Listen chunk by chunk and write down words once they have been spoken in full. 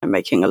I'm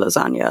making a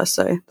lasagna,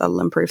 so that'll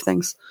improve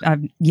things.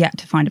 I've yet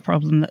to find a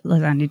problem that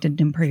lasagna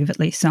didn't improve at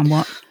least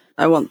somewhat.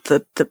 I want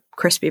the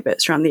crispy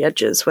bits around the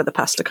edges where the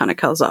pasta kind of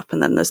curls up,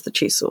 and then there's the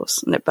cheese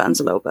sauce, and it burns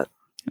a little bit.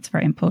 It's a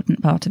very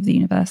important part of the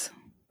universe.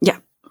 Yeah.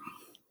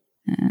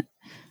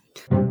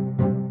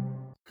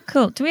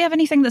 Cool. Do we have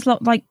anything that's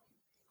like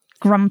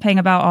grumping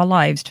about our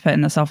lives to put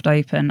in the soft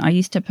open? I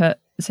used to put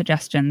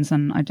suggestions,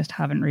 and I just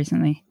haven't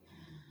recently.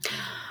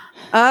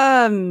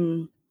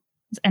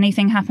 Has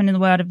anything happened in the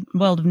world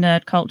of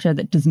nerd culture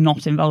that does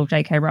not involve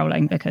J.K.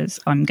 Rowling? Because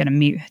I'm going to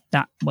mute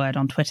that word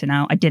on Twitter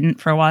now. I didn't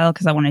for a while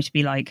because I wanted to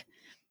be like,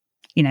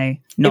 not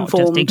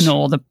informed. Just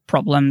ignore the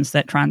problems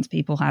that trans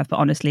people have. But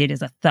honestly, it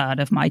is a third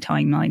of my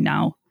timeline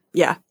now.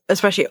 Yeah,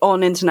 especially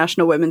on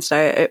International Women's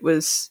Day.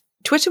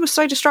 Twitter was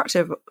so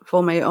destructive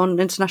for me on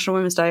International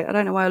Women's Day. I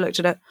don't know why I looked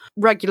at it.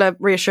 Regular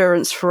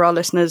reassurance for our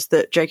listeners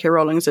that J.K.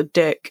 Rowling's a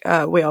dick.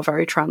 We are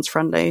very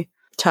trans-friendly.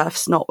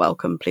 TERFs not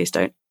welcome. Please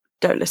don't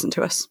listen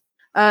to us.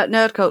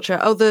 Nerd culture.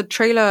 Oh, the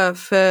trailer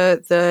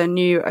for the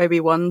new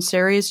Obi-Wan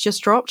series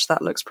just dropped.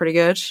 That looks pretty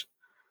good.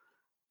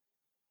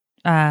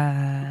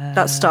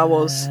 That's Star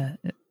Wars.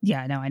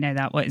 Yeah, no, I know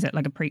that. What is it,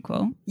 like a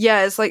prequel?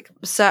 Yeah, it's like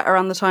set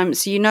around the time.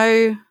 So I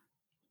know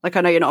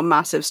you're not a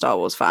massive Star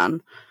Wars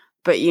fan,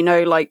 but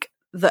like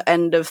the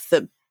end of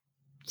the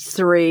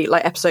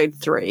episode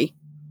 3.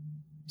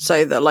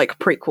 So the like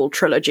prequel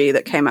trilogy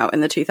that came out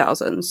in the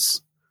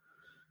 2000s.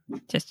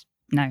 Just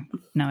no,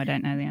 I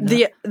don't know the end of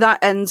it.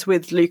 That ends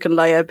with Luke and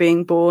Leia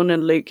being born,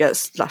 and Luke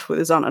gets left with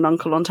his aunt and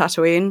uncle on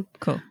Tatooine.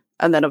 Cool.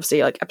 And then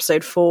obviously like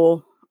episode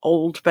 4,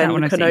 old Ben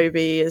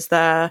Kenobi is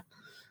there.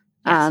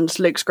 Yes. And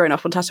Luke's grown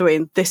up on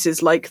Tatooine. This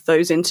is like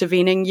those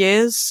intervening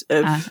years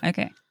of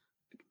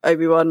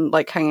Obi-Wan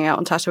like hanging out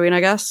on Tatooine, I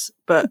guess.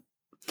 But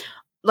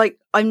like,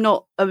 I'm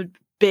not a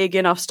big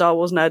enough Star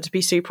Wars nerd to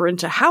be super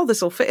into how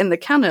this will fit in the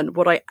canon.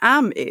 What I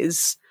am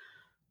is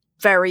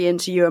very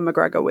into Ewan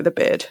McGregor with a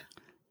beard.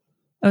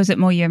 Oh, is it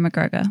more Ewan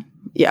McGregor?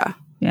 Yeah.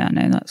 Yeah,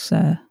 no, that's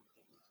a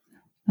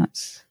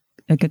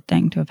good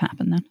thing to have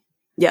happened then.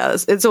 Yeah,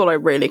 it's all I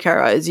really care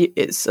about.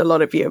 It's a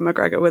lot of Ewan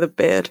McGregor with a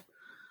beard.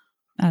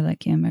 I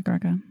like Ewan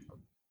McGregor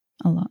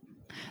a lot.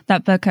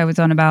 That book I was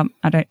on about,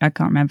 I can't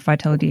remember if I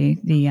told you,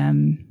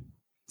 the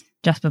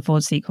Just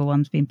Before sequel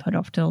one's been put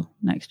off till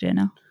next year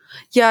now.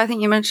 Yeah, I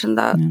think you mentioned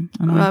that.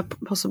 Yeah,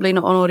 possibly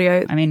not on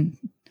audio. I mean,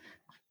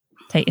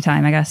 take your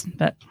time, I guess,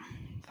 but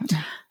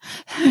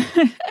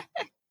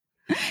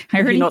I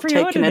really not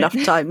taken enough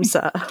time,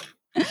 sir.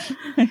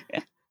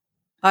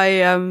 I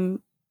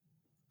am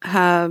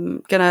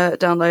gonna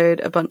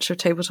download a bunch of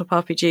tabletop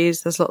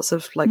RPGs. There's lots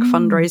of like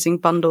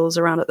fundraising bundles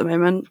around at the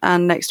moment,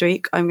 and next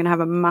week I'm gonna have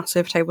a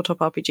massive tabletop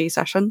RPG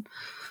session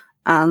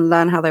and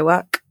learn how they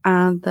work,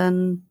 and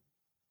then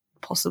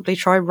possibly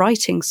try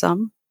writing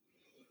some.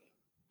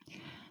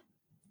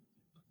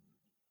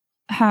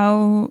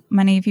 How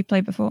many have you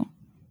played before?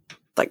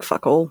 Like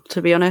fuck all,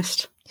 to be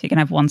honest. So you can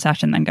have one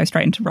session, then go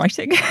straight into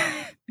writing?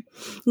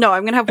 No,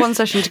 I'm going to have one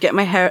session to get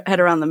my head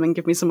around them and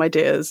give me some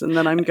ideas, and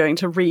then I'm going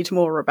to read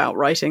more about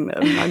writing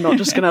them. I'm not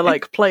just going to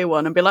like play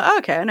one and be like, oh,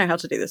 okay, I know how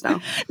to do this now.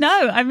 No,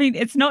 I mean,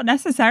 it's not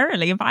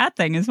necessarily a bad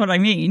thing is what I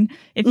mean.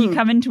 If you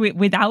come into it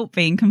without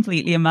being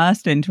completely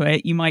immersed into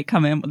it, you might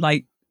come in with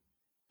like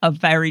a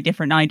very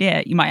different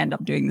idea. You might end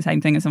up doing the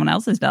same thing as someone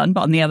else has done,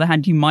 but on the other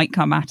hand, you might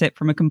come at it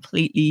from a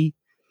completely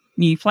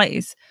new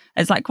place.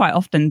 It's like quite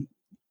often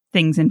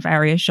things in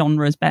various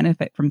genres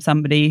benefit from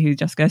somebody who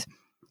just goes,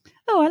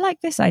 oh, I like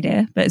this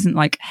idea, but isn't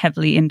like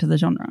heavily into the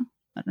genre.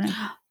 I don't know.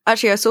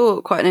 Actually, I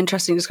saw quite an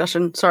interesting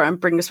discussion. Sorry, I'm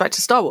bringing us back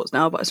to Star Wars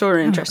now, but I saw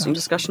an interesting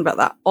discussion about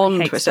that on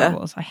Twitter. Star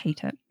Wars. I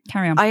hate it.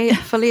 Carry on. I'm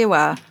fully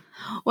aware.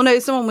 Well, no,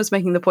 someone was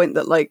making the point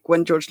that like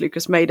when George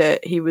Lucas made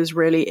it, he was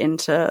really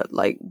into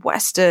like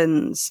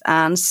Westerns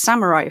and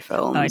samurai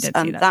films,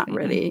 and that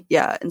really,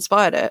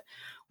 inspired it.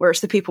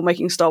 Whereas the people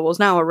making Star Wars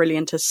now are really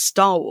into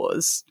Star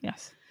Wars.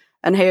 Yes.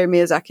 And Hayao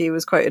Miyazaki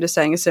was quoted as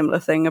saying a similar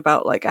thing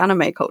about like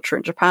anime culture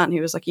in Japan.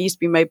 He was like, it used to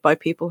be made by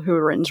people who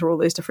were into all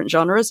these different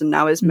genres, and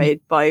now is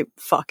made by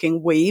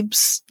fucking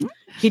weebs.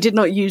 He did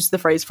not use the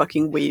phrase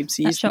fucking weebs.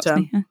 He used the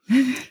term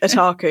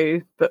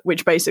otaku, but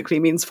which basically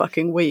means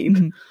fucking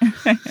weeb.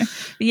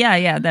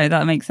 Yeah, no,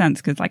 that makes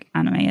sense, because like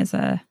anime is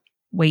a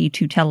way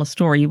to tell a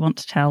story you want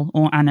to tell,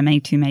 or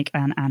anime to make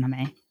an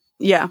anime.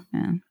 Yeah.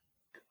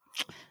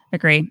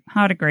 Agree.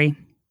 Hard agree.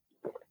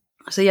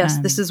 So yes,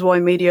 this is why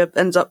media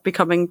ends up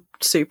becoming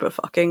super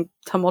fucking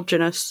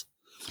homogenous.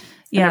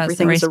 Yeah,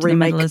 everything is a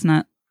remake, middle,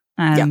 isn't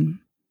it?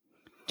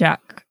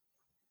 Jack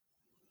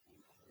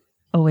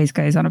always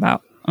goes on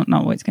about,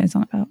 not always goes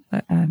on about,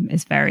 but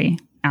is very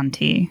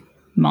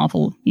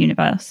anti-Marvel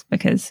universe,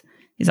 because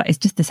he's like, it's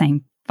just the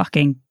same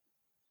fucking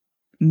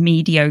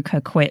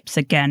mediocre quips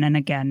again and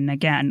again and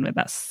again with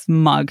that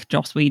smug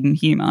Joss Whedon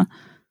humour.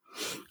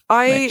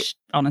 Which,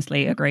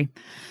 honestly, agree.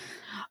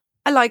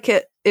 I like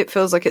it. It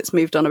feels like it's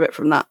moved on a bit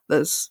from that.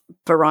 There's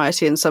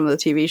variety, and some of the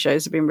TV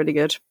shows have been really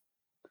good.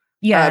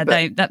 Yeah,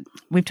 that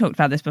we've talked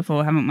about this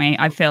before, haven't we?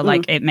 I feel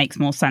like it makes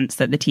more sense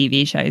that the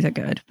TV shows are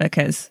good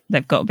because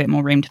they've got a bit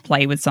more room to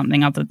play with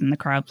something other than the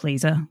crowd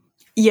pleaser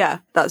Yeah,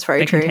 that's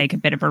very true. They can take a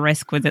bit of a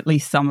risk with at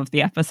least some of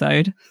the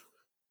episode.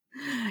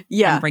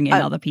 Yeah. And bring in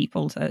other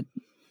people to...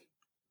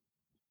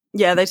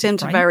 Yeah, they tend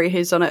to vary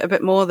who's on it a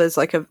bit more. There's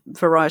like a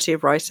variety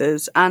of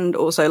writers, and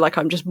also like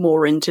I'm just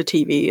more into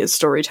TV as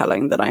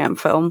storytelling than I am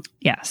film.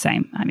 Yeah,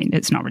 same. I mean,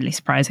 it's not really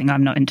surprising.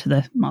 I'm not into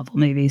the Marvel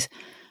movies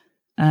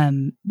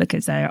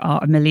because there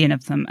are a million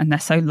of them and they're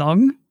so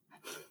long.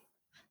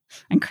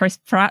 And Chris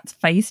Pratt's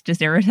face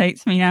just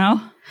irritates me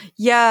now.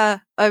 Yeah,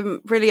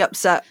 I'm really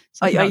upset.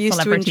 I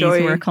used to enjoy...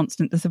 who are a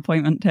constant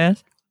disappointment to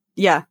us.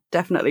 Yeah,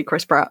 definitely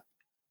Chris Pratt.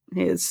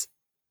 He is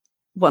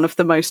one of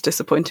the most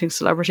disappointing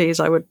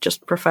celebrities. I would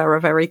just prefer a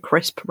very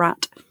crisp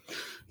rat.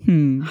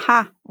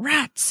 Ha!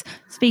 Rats!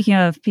 Speaking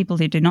of people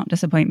who do not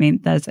disappoint me,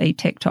 there's a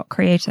TikTok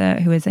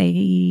creator who is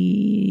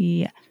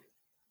a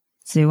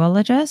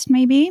zoologist,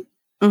 maybe?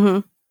 Mm-hmm.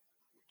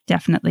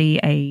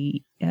 Definitely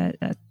a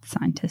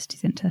scientist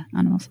who's into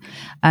animals.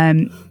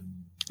 And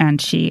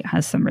she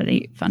has some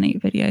really funny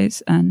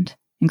videos, and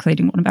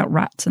including one about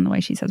rats, and the way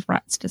she says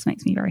rats just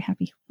makes me very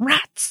happy.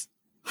 Rats!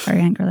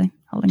 Very angrily.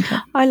 I'll link it.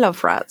 I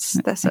love rats.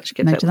 They're such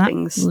good little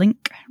things.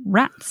 Link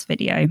rats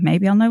video.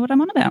 Maybe I'll know what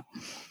I'm on about.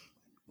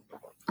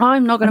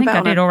 I'm not going to bet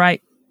on it. I did all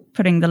right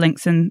putting the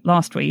links in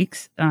last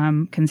week's,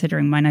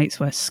 considering my notes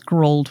were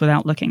scrawled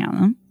without looking at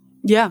them.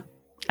 Yeah.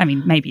 I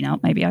mean, maybe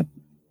not. Maybe I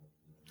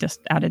just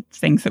added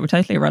things that were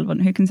totally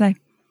irrelevant. Who can say?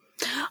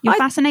 Your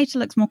fascinator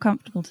looks more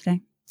comfortable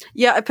today.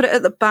 Yeah, I put it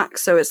at the back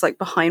so it's like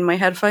behind my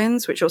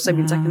headphones, which also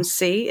means I can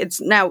see. It's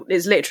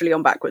literally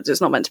on backwards.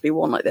 It's not meant to be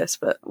worn like this,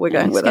 but we're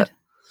going with it.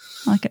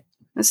 I like it.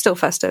 It's still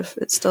festive.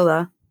 It's still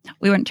there.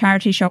 We went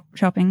charity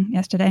shopping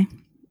yesterday.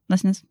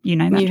 Listeners, you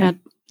know that.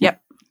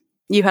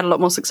 You had a lot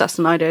more success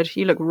than I did.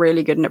 You look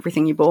really good in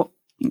everything you bought.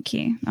 Thank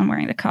you. I'm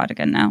wearing the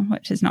cardigan now,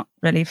 which is not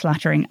really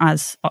flattering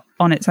as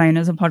on its own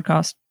as a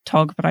podcast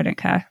tog, but I don't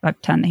care. I've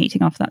turned the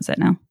heating off. That's it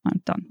now.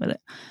 I'm done with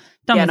it.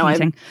 Done with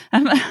heating.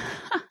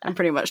 I'm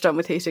pretty much done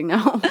with heating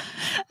now.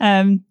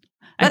 Don't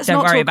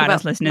worry about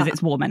us, listeners.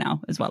 It's warmer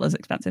now as well as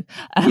expensive.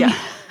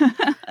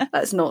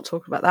 Let's not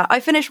talk about that.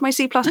 I finished my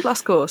C++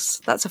 course.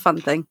 That's a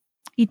fun thing.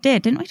 You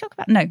did? Didn't we talk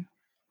about... No.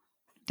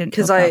 Didn't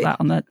talk about that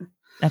on the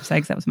episode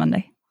because that was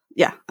Monday.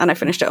 Yeah, and I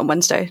finished it on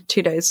Wednesday,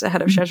 2 days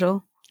ahead of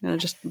schedule. I'm going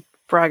to just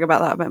brag about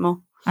that a bit more.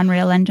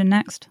 Unreal Engine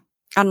next.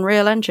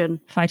 Unreal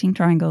Engine. Fighting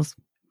triangles.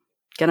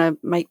 Gonna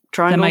make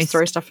triangles,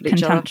 throw stuff at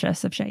each other.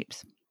 Contentious of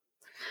shapes.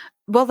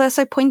 Well, they're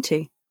so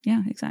pointy.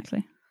 Yeah,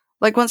 exactly.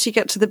 Like once you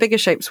get to the bigger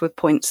shapes with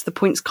points, the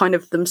points kind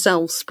of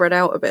themselves spread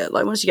out a bit.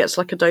 Like once you get to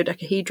like a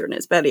dodecahedron,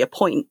 it's barely a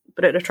point,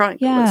 but at a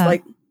triangle, it's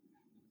like...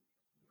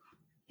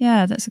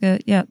 Yeah, that's a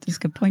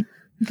good point.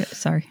 Okay,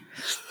 sorry.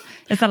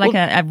 Is there like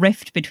a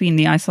rift between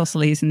the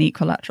isosceles and the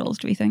equilaterals,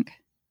 do we think?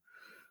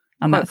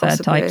 And that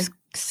third type,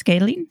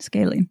 scaling?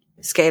 Scaling.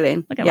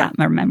 Look at that,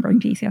 I'm remembering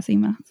GCSE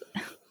maths.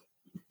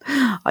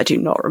 I do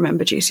not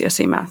remember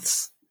GCSE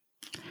maths.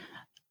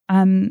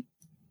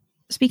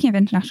 Speaking of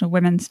International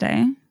Women's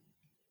Day.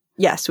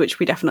 Yes, which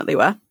we definitely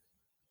were.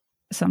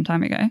 Some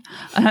time ago.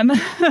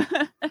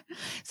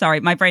 Sorry,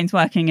 my brain's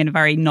working in a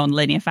very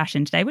non-linear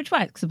fashion today, which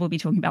works because we'll be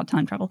talking about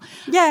time travel.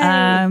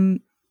 Yay!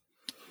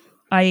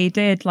 I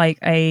did like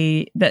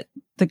the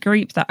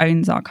group that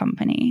owns our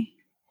company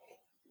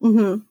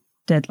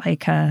did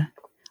like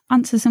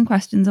answer some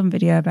questions on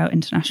video about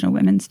International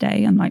Women's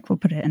Day, and like we'll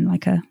put it in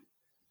like a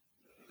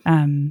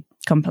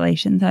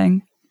compilation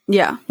thing.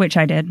 Yeah. Which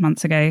I did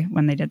months ago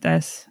when they did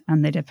this,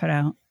 and they did put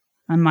out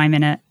a mime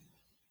in it,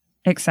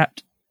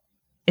 except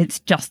it's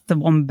just the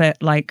one bit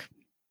like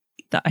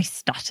that I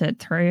stuttered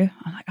through.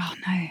 I'm like, oh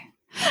no.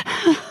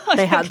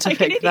 They had to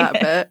pick that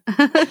bit.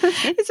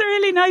 It's a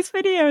really nice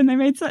video and they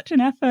made such an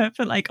effort,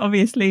 but like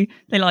obviously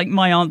they like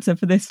my answer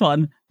for this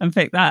one and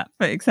pick that,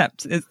 but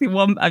except it's the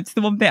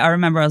one bit I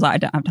remember. I was like, I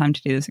don't have time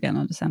to do this again.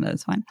 I'll just send it.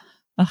 It's fine.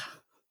 Ugh,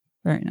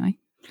 very nice.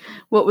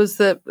 What was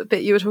the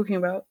bit you were talking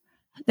about?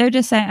 They were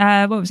just saying,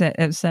 what was it?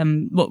 It was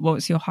what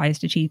was your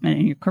highest achievement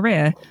in your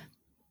career?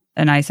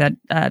 And I said,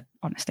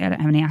 honestly, I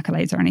don't have any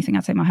accolades or anything.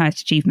 I'd say my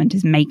highest achievement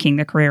is making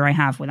the career I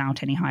have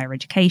without any higher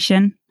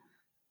education.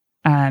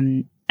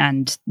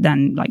 And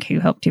then like who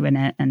helped you in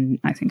it? And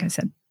I think I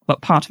said, well,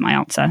 part of my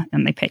answer,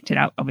 and they picked it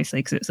out obviously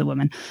because it was a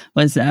woman,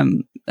 was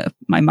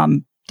my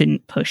mum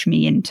didn't push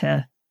me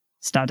into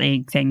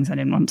studying things I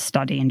didn't want to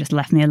study and just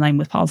left me alone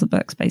with piles of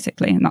books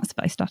basically. And that's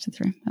what I started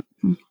through. But,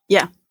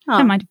 yeah. Oh,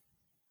 never mind.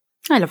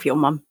 I love your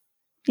mum.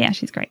 Yeah,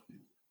 she's great.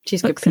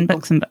 She's books good and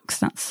books and books.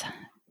 That's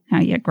how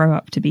you grow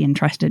up to be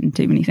interested in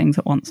too many things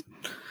at once.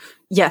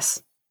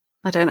 Yes.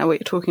 I don't know what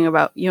you're talking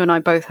about. You and I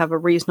both have a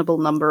reasonable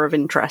number of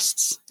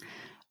interests.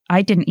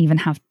 I didn't even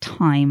have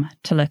time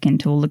to look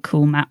into all the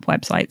cool map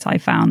websites I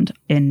found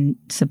in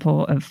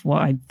support of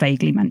what I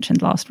vaguely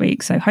mentioned last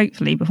week. So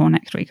hopefully before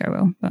next week I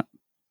will. But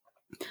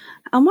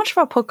how much of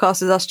our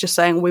podcast is us just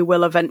saying we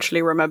will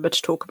eventually remember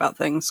to talk about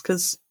things?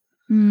 Because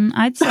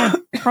I'd say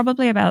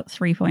probably about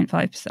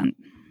 3.5%.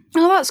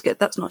 Oh, that's good.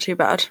 That's not too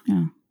bad.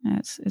 Yeah,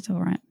 it's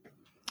all right.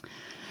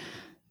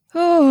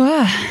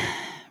 Oh,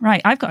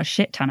 right. I've got a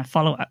shit ton of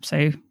follow-up.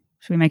 So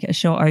should we make it a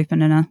short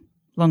open and a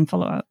long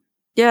follow-up?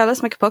 Yeah,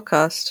 let's make a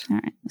podcast. All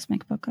right, let's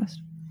make a podcast.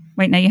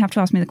 Wait, no, you have to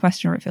ask me the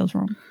question or it feels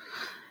wrong.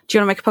 Do you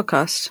want to make a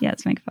podcast? Yeah,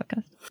 let's make a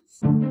podcast.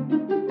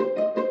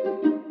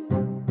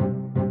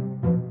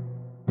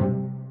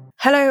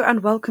 Hello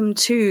and welcome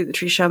to The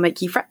Truth Shall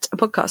Make Ye Fret, a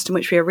podcast in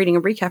which we are reading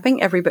and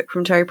recapping every book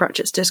from Terry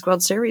Pratchett's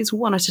Discworld series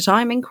one at a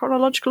time in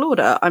chronological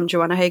order. I'm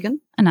Joanna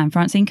Hagan. And I'm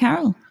Francine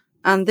Carroll.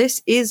 And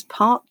this is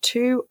part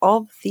 2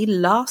 of The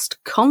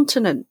Last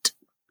Continent.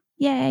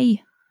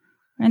 Yay!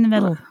 We're in the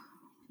middle.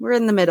 We're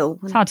in the middle.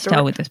 It's hard to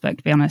tell with this book,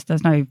 to be honest.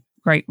 There's no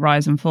great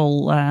rise and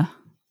fall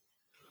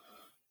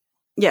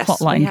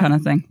plotline kind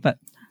of thing, but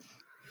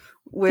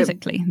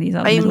physically, these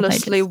are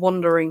aimlessly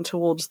wandering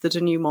towards the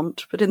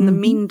denouement. But in the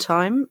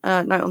meantime,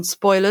 note on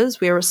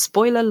spoilers, we are a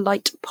spoiler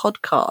light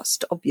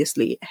podcast.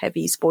 Obviously,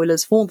 heavy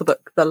spoilers for the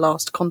book The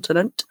Last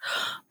Continent,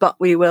 but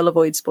we will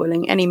avoid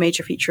spoiling any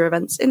major feature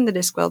events in the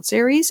Discworld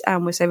series,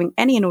 and we're saving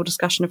any and all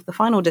discussion of the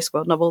final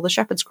Discworld novel, The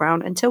Shepherd's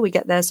Crown, until we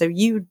get there, so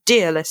you,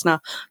 dear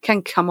listener,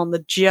 can come on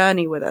the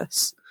journey with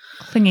us.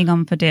 Clinging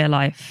on for dear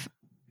life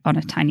on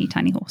a tiny,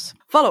 tiny horse.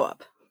 Follow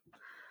up.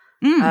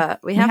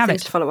 We have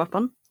things to follow up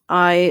on.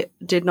 I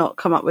did not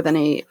come up with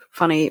any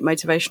funny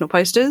motivational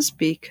posters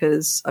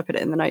because I put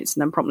it in the notes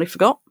and then promptly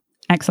forgot.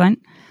 Excellent.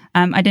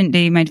 I didn't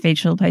do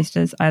motivational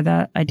posters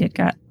either. I did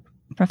get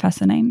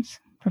professor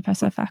names,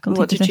 professor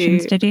faculty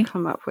positions. Did you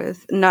come up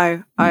with?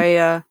 No,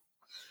 my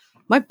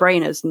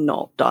brain has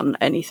not done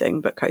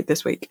anything but code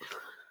this week.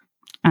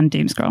 And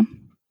Doomscroll.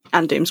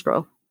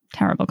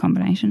 Terrible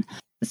combination.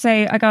 So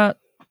I got,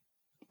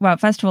 well,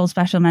 first of all,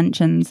 special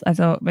mentions, I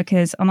thought,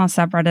 because on our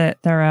subreddit,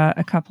 there are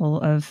a couple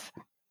of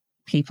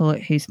people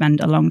who spend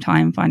a long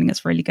time finding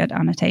us really good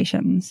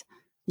annotations.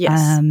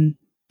 Yes.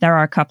 There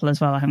are a couple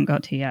as well I haven't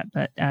got to yet,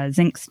 but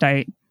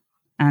Zinkstote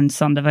and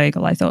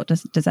Sondervogel I thought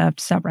deserved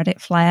subreddit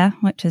flair,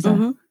 which is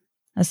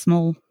a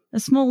small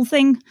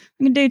thing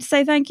I can do to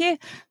say thank you.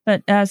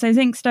 But so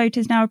Zinkstote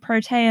is now a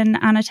Protean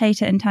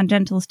annotator in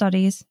tangential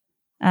studies.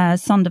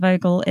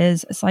 Sondervogel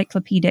is a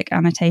cyclopedic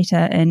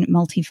annotator in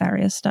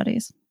multifarious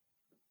studies.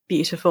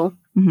 Beautiful.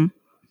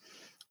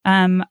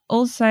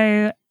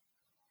 Also,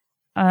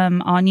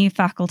 our new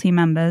faculty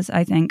members,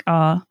 I think,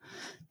 are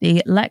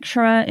the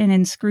lecturer in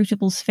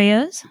inscrutable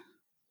spheres,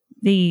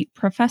 the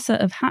professor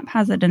of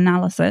haphazard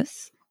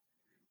analysis,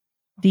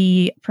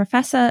 the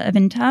professor of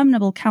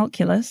interminable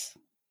calculus,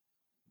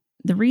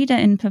 the reader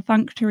in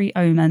perfunctory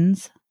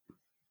omens,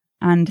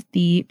 and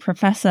the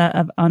professor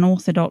of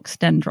unorthodox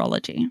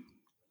dendrology.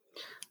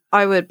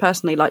 I would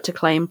personally like to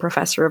claim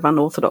Professor of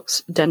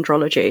Unorthodox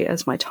Dendrology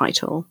as my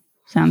title.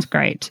 Sounds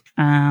great.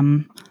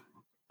 That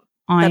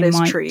is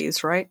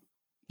trees, right?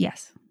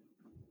 Yes.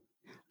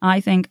 I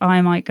think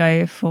I might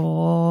go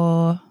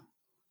for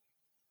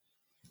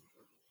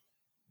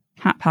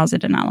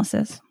haphazard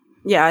analysis.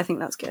 Yeah, I think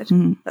that's good.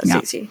 That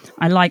suits you.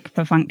 I like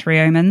perfunctory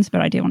omens,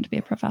 but I do want to be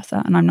a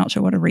professor, and I'm not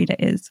sure what a reader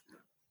is.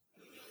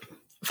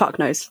 Fuck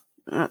knows.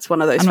 That's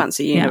one of those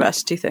fancy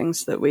university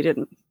things that we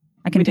didn't.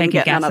 I can take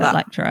a guess at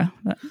lecturer,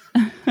 but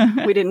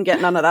we didn't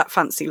get none of that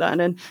fancy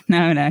learning.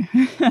 No.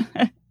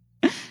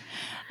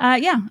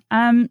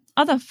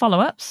 Other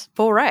follow-ups.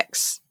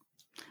 4X.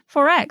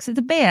 4X. It's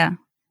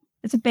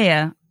a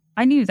beer.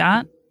 I knew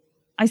that.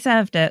 I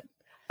served it.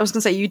 I was going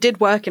to say, you did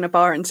work in a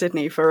bar in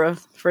Sydney for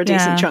a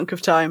decent chunk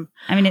of time.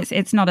 I mean,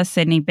 it's not a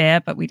Sydney beer,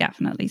 but we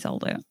definitely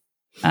sold it.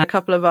 A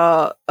couple of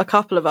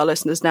our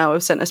listeners now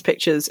have sent us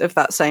pictures of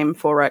that same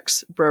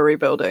 4X brewery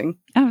building.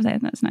 Oh,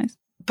 that's nice.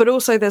 But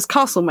also there's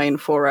Castlemaine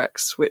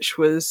 4X, which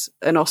was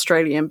an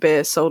Australian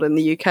beer sold in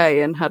the UK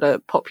and had a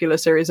popular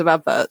series of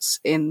adverts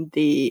in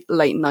the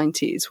late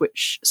 90s,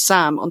 which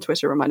Sam on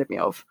Twitter reminded me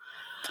of.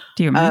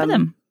 Do you remember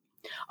them?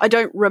 I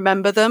don't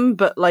remember them,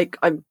 but like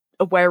I'm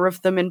aware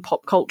of them in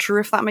pop culture,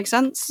 if that makes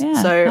sense.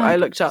 Yeah, so I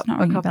looked up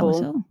a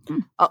couple.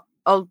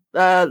 I'll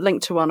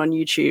link to one on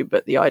YouTube,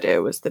 but the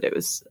idea was that it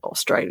was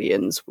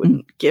Australians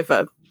wouldn't give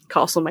a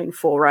Castlemaine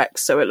 4X,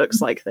 so it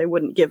looks like they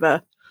wouldn't give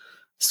a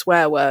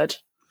swear word.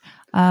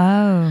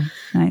 Oh,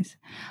 nice.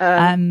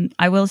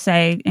 I will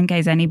say, in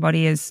case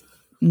anybody is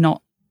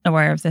not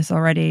aware of this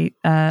already,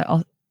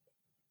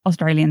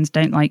 Australians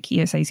don't like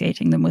you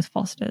associating them with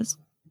Fosters.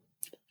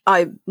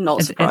 I'm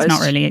not surprised. It's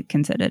not really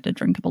considered a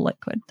drinkable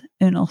liquid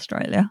in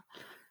Australia.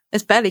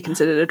 It's barely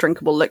considered a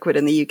drinkable liquid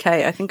in the UK.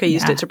 I think I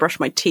used it to brush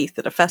my teeth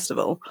at a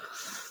festival.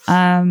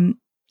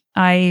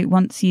 I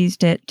once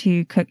used it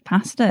to cook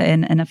pasta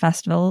in a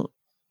festival,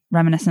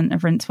 reminiscent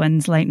of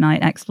Rincewind's late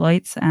night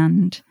exploits,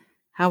 and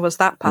how was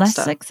that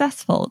pasta? Less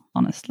successful,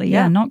 honestly.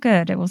 Yeah, not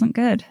good. It wasn't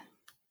good.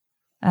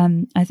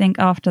 I think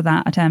after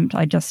that attempt,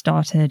 I just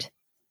started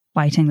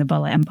biting the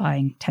bullet and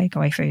buying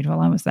takeaway food while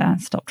I was there.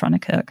 Stopped trying to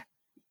cook.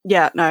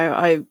 Yeah,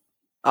 no,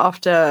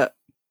 after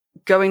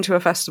going to a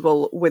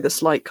festival with a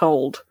slight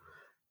cold,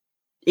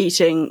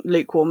 eating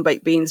lukewarm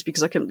baked beans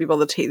because I couldn't be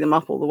bothered to heat them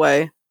up all the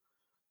way,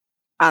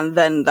 and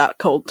then that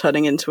cold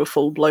turning into a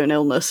full-blown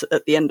illness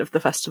at the end of the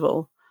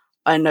festival,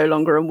 I no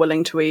longer am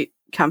willing to eat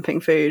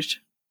camping food.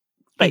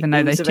 Even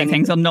though those two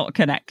things are not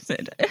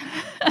connected.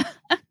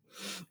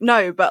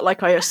 No, but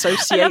like I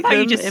associate them in my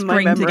memory. You just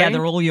string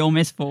together all your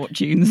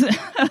misfortunes.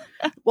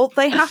 Well,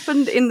 they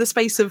happened in the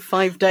space of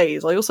 5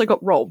 days. I also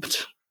got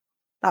robbed.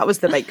 That was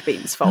the baked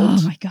beans' fault.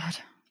 Oh my God.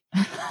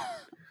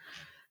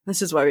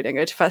 This is why we don't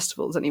go to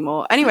festivals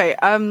anymore. Anyway,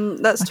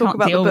 let's talk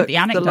about the book. The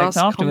anecdotes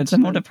afterwards are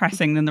more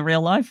depressing than the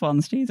real life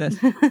ones. Jesus.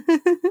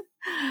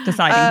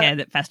 Deciding here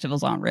that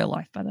festivals aren't real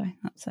life, by the way.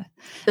 That's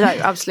No,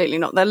 absolutely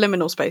not. They're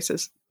liminal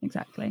spaces.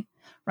 Exactly.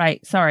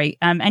 Right. Sorry.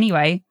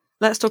 Anyway,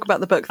 let's talk about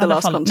the book, The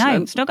Last Continent.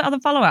 No, still got other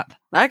follow-up.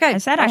 Okay. I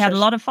said I had a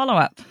lot of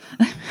follow-up.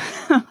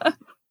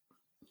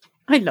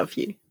 I love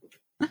you.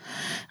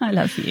 I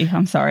love you.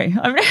 I'm sorry.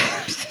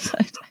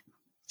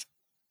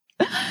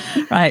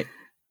 Right.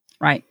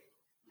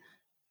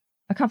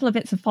 A couple of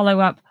bits of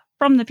follow-up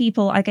from the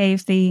people I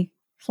gave the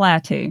flare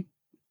to.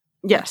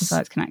 Yes. So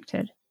it's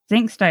connected.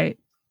 Zinc Stoat.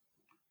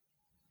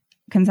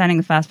 Concerning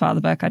the first part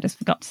of the book, I just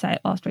forgot to say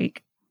it last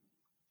week.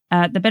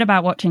 The bit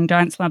about watching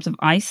giant slabs of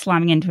ice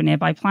slamming into a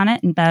nearby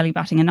planet and barely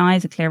batting an eye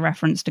is a clear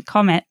reference to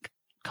Comet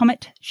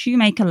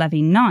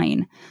Shoemaker-Levy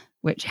 9,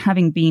 which,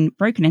 having been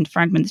broken into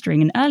fragments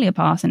during an earlier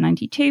pass in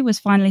 92, was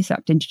finally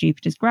sucked into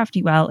Jupiter's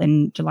gravity well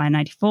in July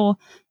 94,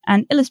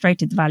 and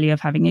illustrated the value of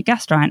having a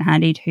gas giant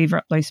handy to hoover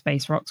up those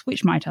space rocks,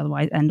 which might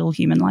otherwise end all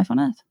human life on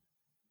Earth.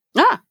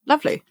 Ah,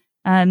 lovely.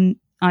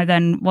 I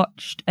then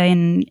watched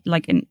an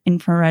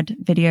infrared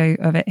video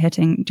of it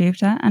hitting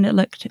Jupiter, and it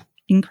looked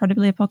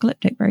incredibly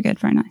apocalyptic. Very good,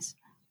 very nice.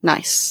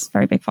 Nice.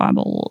 Very big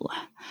fireball.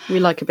 We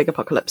like a big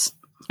apocalypse.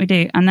 We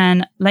do. And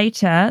then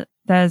later,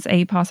 there's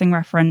a passing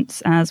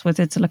reference as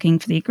wizards are looking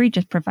for the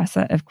egregious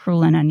professor of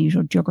cruel and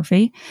unusual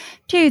geography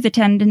to the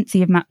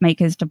tendency of map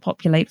makers to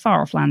populate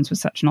far-off lands with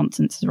such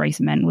nonsense as a race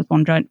of men with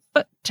one giant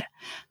foot.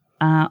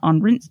 On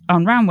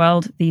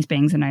Roundworld, these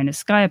beings are known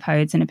as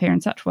skyopodes and appear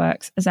in such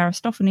works as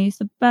Aristophanes'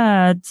 The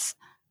Birds.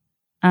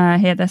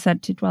 Here they're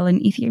said to dwell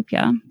in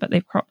Ethiopia, but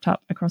they've cropped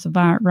up across a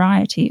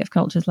variety of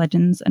cultures,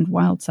 legends, and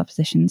wild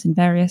suppositions in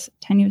various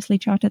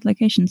tenuously charted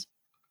locations.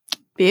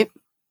 Yep.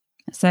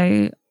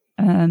 So,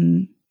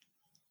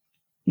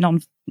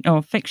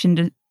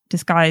 fiction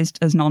disguised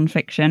as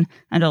non-fiction,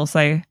 and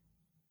also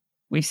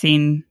we've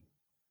seen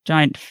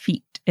giant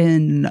feet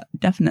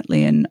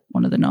definitely in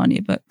one of the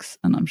Narnia books,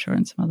 and I'm sure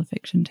in some other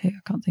fiction too.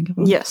 I can't think of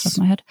one off the top of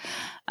my head.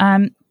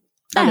 And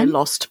in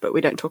Lost, but we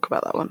don't talk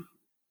about that one.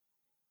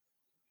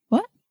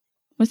 What?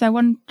 Was there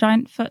one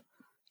giant foot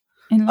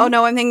in Lost? Oh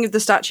no, I'm thinking of the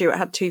statue. It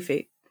had 2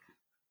 feet.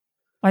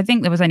 I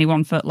think there was only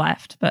 1 foot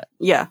left, but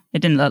yeah, it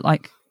didn't look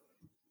like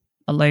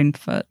a lone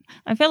foot.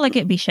 I feel like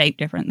it'd be shaped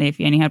differently if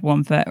you only had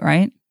 1 foot,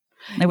 right?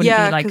 It wouldn't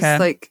be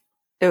like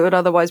it would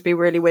otherwise be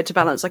really weird to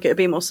balance. Like, it would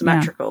be more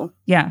symmetrical.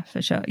 Yeah,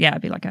 for sure. Yeah,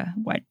 it'd be like a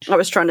wedge. I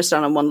was trying to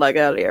stand on one leg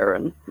earlier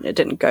and it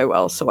didn't go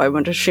well, so I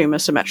would assume a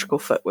symmetrical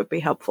foot would be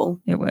helpful.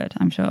 It would,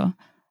 I'm sure.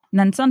 And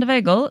then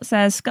Sondervogel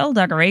says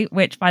skullduggery,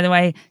 which, by the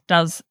way,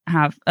 does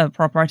have a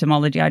proper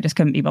etymology. I just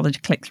couldn't be bothered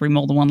to click through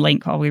more than one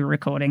link while we were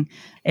recording,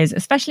 is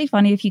especially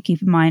funny if you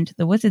keep in mind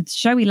the wizard's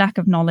showy lack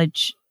of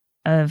knowledge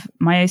of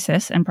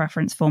meiosis and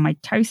preference for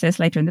mitosis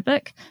later in the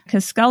book,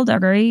 because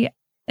skullduggery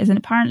is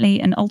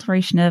apparently an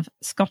alteration of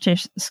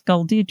Scottish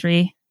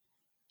skullduggery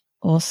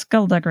or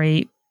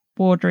skullduggery,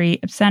 bawdry,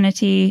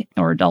 obscenity,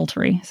 or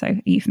adultery. So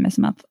a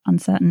euphemism of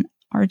uncertain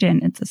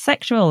origin. It's a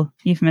sexual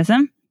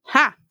euphemism.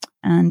 Ha!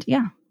 And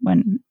yeah,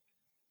 when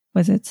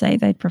wizards say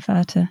they'd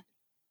prefer to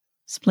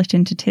split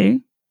into 2,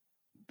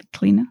 be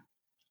cleaner,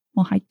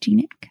 more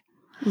hygienic.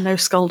 No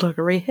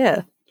skullduggery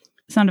here.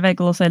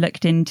 Sondervogel also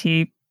looked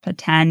into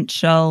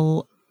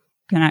potential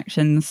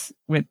connections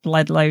with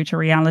Bledlow to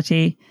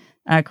reality.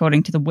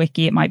 According to the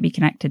wiki, it might be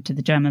connected to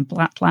the German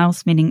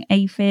Blattlaus, meaning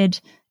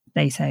aphid.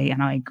 They say,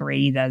 and I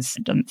agree,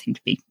 doesn't seem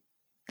to be,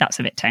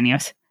 that's a bit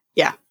tenuous.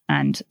 Yeah.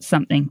 And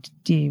something to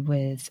do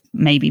with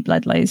maybe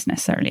Bledlow's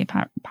necessarily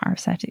a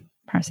parasitic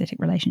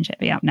relationship.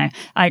 But yeah, no,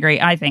 I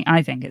agree. I think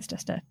it's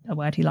just a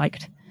word he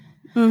liked.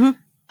 Mm-hmm.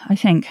 I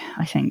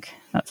think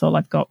that's all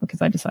I've got,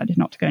 because I decided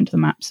not to go into the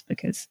maps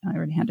because I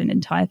already had an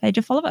entire page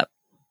of follow-up.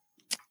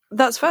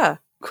 That's fair.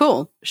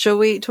 Cool. Shall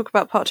we talk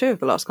about part 2 of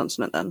The Last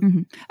Continent then?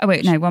 Mm-hmm. Oh,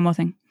 wait, no, one more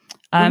thing.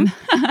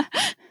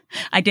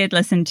 I did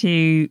listen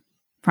to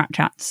Pratt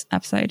Chat's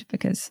episode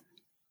because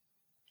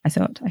I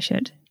thought I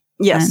should.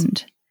 Yes.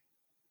 And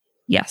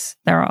yes,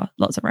 there are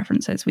lots of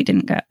references we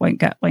won't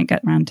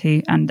get around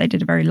to, and they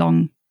did a very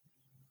long,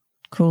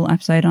 cool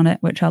episode on it,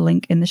 which I'll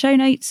link in the show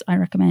notes. I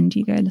recommend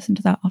you go listen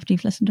to that after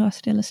you've listened to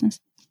us, dear listeners.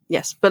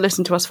 Yes, but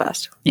listen to us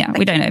first. Yeah,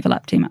 we don't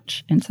overlap too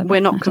much in some.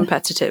 We're not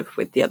competitive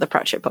with the other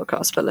Pratchett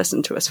podcasts, but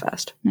listen to us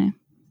first. No.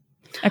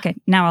 Okay,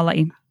 now I'll let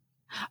you.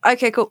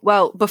 Okay, cool.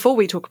 Well, before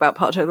we talk about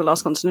part 2 of The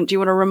Last Continent, do you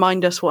want to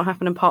remind us what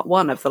happened in part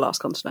 1 of The Last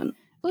Continent?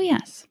 Oh,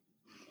 yes.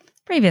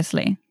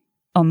 Previously,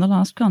 on The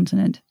Last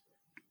Continent,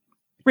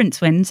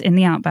 Rincewinds in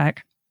the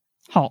outback.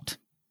 Hot.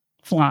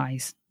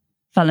 Flies.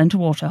 Fell into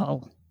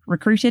waterhole.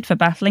 Recruited for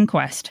battling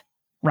quest.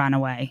 Ran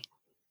away.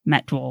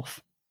 Met dwarf.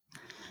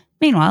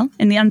 Meanwhile,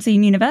 in the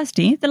Unseen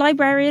University, the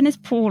librarian is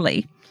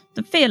poorly.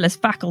 The fearless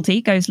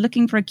faculty goes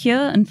looking for a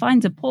cure and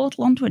finds a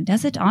portal onto a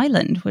desert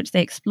island, which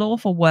they explore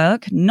for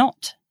work,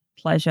 not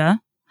pleasure.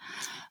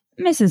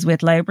 Mrs.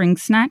 Whitlow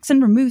brings snacks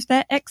and removes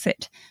their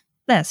exit.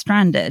 They're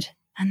stranded.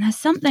 And there's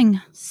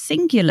something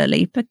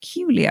singularly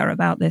peculiar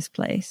about this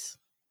place.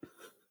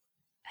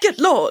 Good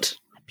Lord.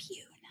 A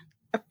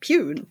pune. A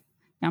pune?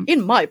 Yeah.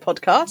 In my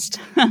podcast?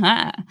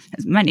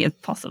 As many as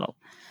possible.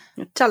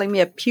 You're telling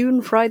me a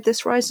pune fried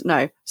this rice?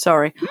 No,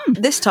 sorry.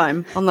 This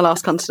time on The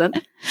Last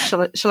Continent,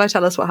 shall I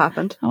tell us what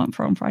happened? I want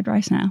prawn fried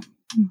rice now.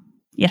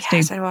 Yes,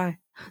 do. So do I.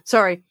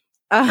 Sorry.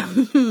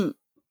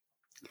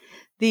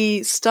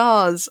 The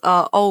stars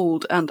are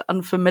old and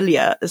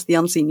unfamiliar as the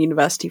Unseen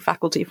University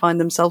faculty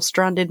find themselves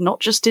stranded not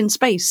just in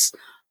space,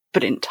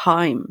 but in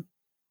time.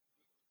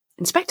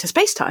 Inspector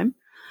Spacetime?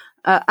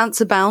 Ants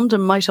abound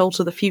and might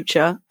alter the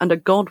future, and a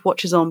god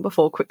watches on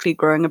before quickly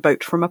growing a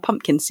boat from a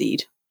pumpkin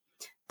seed.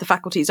 The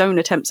faculty's own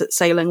attempts at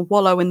sailing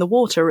wallow in the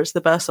water as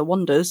the bursar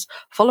wanders,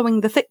 following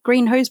the thick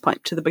green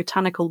hosepipe to the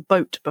botanical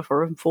boat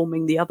before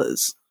informing the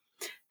others.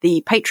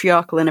 The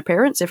patriarchal in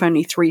appearance, if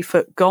only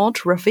 3-foot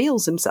god,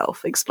 reveals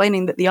himself,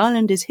 explaining that the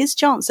island is his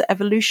chance at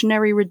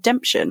evolutionary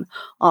redemption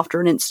after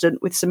an incident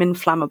with some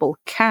inflammable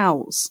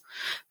cows.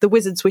 The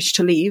wizards wish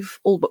to leave,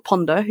 all but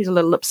Ponder, who's a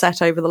little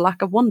upset over the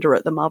lack of wonder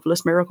at the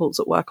marvellous miracles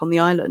at work on the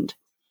island.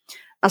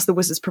 As the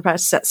wizards prepare to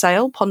set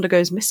sail, Ponder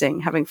goes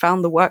missing, having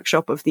found the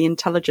workshop of the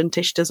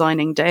intelligentish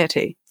designing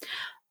deity.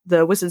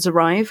 The wizards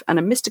arrive, and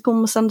a mystical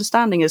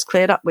misunderstanding is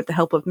cleared up with the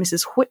help of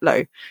Mrs.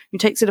 Whitlow, who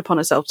takes it upon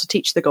herself to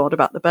teach the god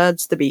about the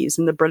birds, the bees,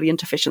 and the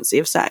brilliant efficiency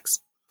of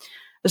sex.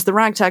 As the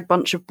ragtag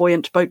bunch of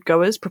buoyant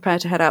boatgoers prepare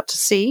to head out to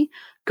sea,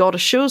 God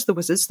assures the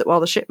wizards that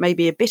while the ship may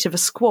be a bit of a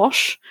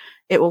squash,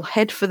 it will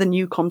head for the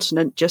new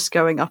continent just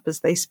going up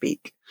as they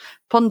speak.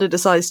 Ponder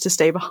decides to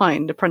stay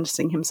behind,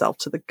 apprenticing himself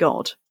to the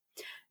god.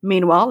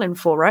 Meanwhile, in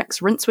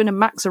 4X, Rincewind and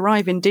Max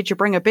arrive in Did You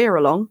Bring a Beer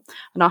Along,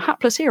 and our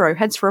hapless hero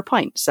heads for a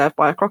pint, served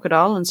by a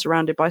crocodile and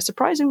surrounded by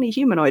surprisingly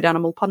humanoid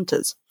animal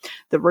punters.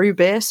 The roux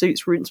beer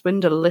suits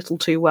Rincewind a little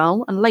too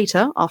well, and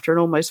later, after an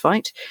almost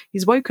fight,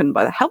 he's woken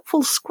by the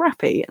helpful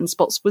Scrappy and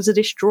spots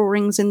wizardish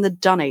drawings in the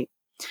dunny.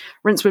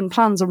 Rincewind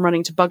plans on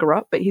running to Bugger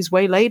Up, but he's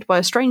waylaid by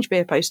a strange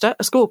beer poster,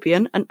 a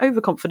scorpion, and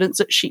overconfidence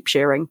at sheep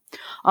shearing.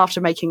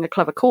 After making a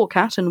clever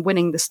cat and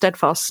winning the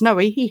steadfast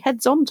Snowy, he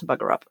heads on to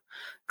Bugger Up.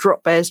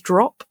 Drop bears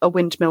drop, a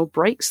windmill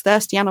breaks,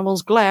 thirsty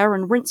animals glare,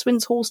 and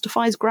Rincewind's horse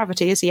defies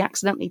gravity as he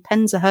accidentally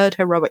pens a herd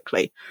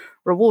heroically.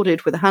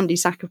 Rewarded with a handy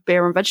sack of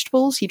beer and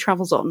vegetables, he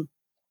travels on.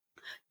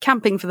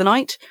 Camping for the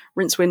night,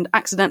 Rincewind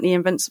accidentally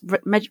invents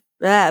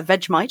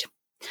Vegemite,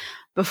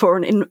 before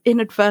an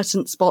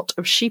inadvertent spot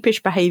of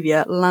sheepish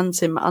behaviour lands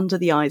him under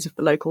the eyes of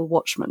the local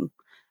watchman.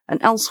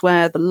 And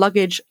elsewhere, the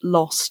luggage,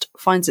 lost,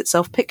 finds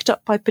itself picked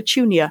up by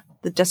Petunia,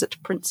 the desert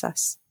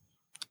princess.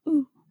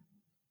 Ooh.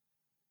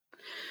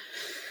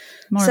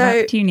 More about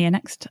Petunia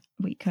next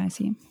week, I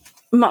assume.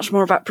 Much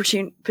more about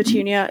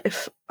Petunia.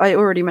 If I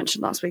already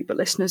mentioned last week, but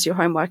listeners, your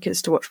homework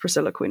is to watch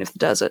Priscilla, Queen of the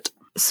Desert.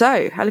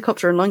 So,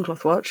 Helicopter and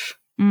Loincloth Watch.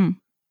 I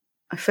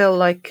feel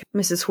like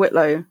Mrs.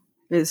 Whitlow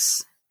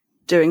is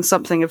doing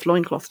something of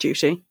loincloth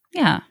duty.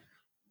 Yeah.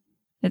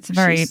 It's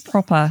very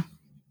proper,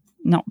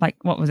 not like,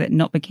 what was it,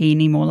 not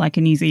bikini, more like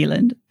a New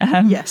Zealand.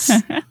 Yes.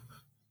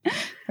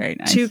 Very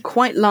nice. Two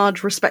quite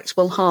large,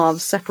 respectable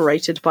halves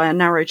separated by a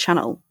narrow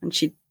channel, and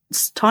she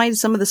ties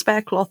some of the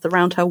spare cloth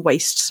around her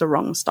waist,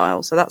 sarong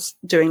style. So that's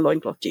doing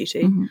loincloth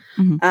duty.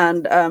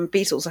 And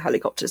Beetles are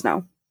helicopters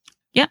now.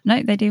 Yep,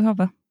 no, they do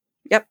hover.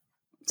 Yep.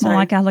 So, more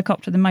like a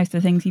helicopter than most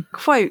of the things you...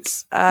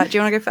 Quotes. Do you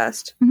want to go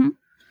first?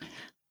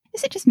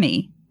 Is it just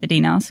me, the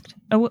Dean asked,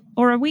 or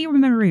are we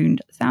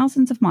marooned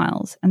thousands of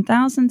miles and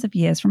thousands of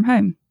years from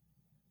home?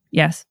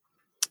 Yes.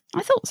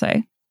 I thought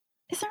so.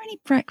 Is there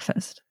any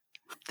breakfast?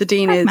 The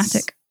Dean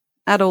is,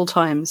 at all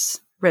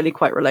times, really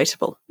quite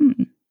relatable.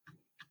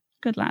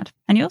 Good lad.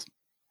 And yours?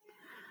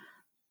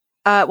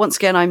 Once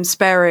again, I'm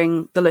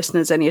sparing the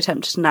listeners any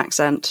attempt at an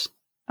accent.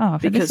 Oh,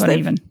 for this one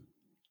even.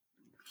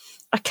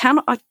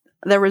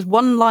 There is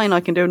one line I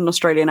can do in an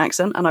Australian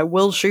accent, and I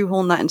will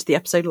shoehorn that into the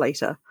episode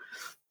later.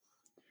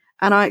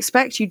 And I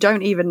expect you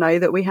don't even know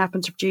that we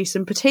happen to produce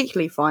some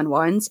particularly fine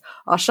wines,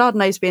 our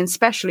Chardonnays being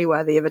specially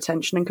worthy of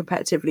attention and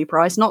competitively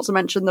priced, not to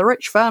mention the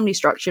rich, firmly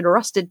structured,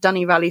 rusted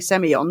Dunny Valley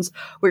Semillons,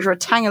 which are a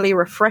tangily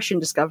refreshing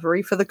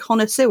discovery for the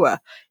connoisseur.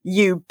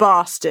 You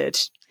bastard.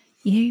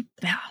 You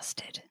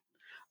bastard.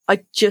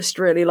 I just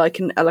really like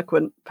an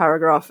eloquent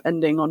paragraph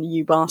ending on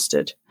you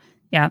bastard.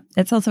 Yeah,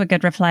 it's also a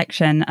good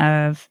reflection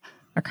of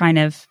a kind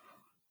of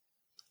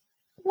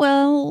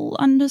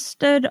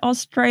well-understood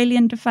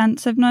Australian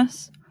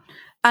defensiveness.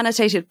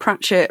 Annotated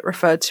Pratchett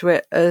referred to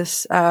it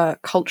as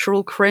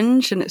cultural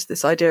cringe, and it's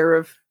this idea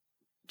of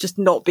just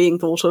not being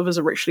thought of as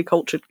a richly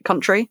cultured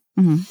country.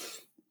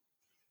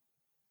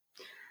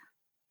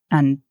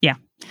 And yeah,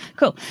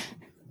 cool.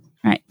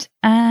 Right,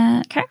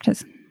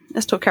 characters.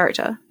 Let's talk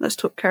character.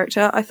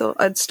 I thought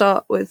I'd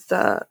start with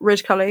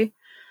Rid Cully,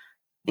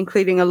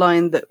 including a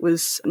line that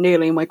was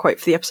nearly my quote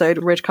for the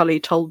episode. Rid Cully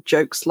told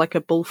jokes like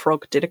a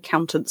bullfrog did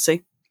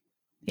accountancy.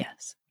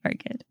 Yes. Very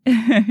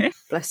good.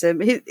 Bless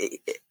him.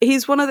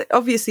 He's one of the...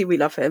 Obviously, we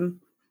love him.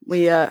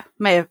 We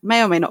may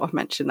or may not have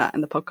mentioned that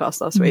in the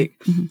podcast last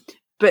week.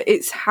 but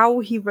it's how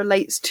he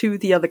relates to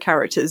the other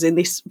characters in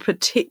this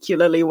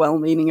particularly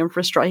well-meaning and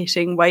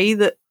frustrating way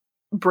that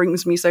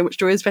brings me so much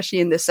joy, especially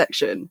in this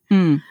section.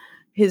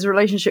 His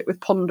relationship with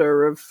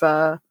Ponder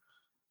of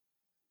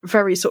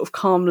very sort of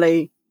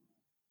calmly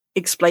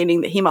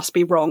explaining that he must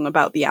be wrong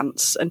about the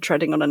ants and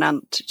treading on an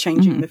ant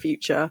changing the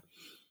future.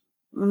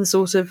 And the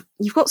sort of,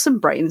 you've got some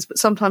brains, but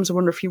sometimes I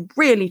wonder if you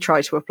really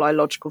try to apply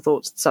logical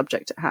thought to the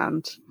subject at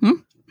hand.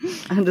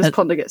 And as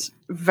Ponder gets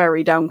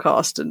very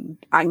downcast and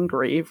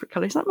angry,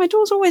 he's like, my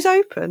door's always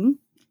open.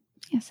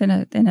 Yes, in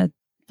a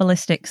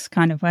ballistics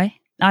kind of way.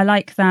 I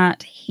like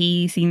that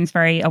he seems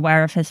very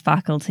aware of his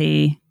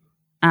faculty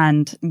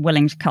and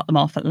willing to cut them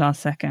off at the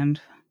last second.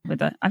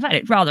 I find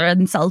it rather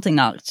insulting,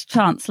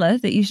 Chancellor,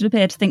 that you should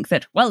appear to think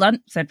that, well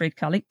done, said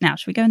Ridcully. Now,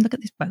 shall we go and look at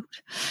this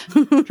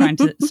boat? Trying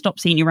to stop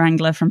Senior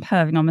Wrangler from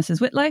perving on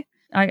Mrs. Whitlow.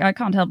 I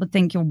can't help but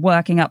think you're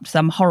working up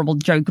some horrible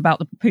joke about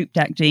the poop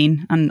deck,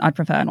 Jean, and I'd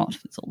prefer not.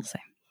 It's all the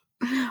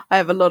same. I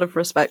have a lot of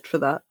respect for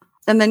that.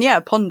 And then, yeah,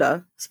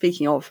 Ponder,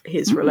 speaking of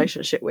his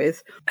relationship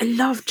with, I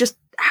love just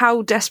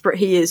how desperate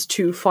he is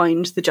to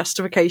find the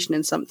justification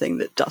in something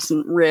that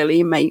doesn't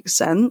really make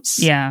sense.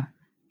 Yeah.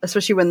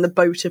 Especially when the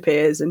boat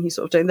appears and he's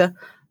sort of doing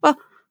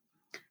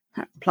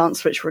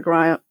plants which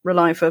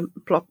rely for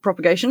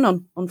propagation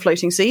on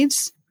floating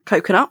seeds.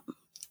 Coconut.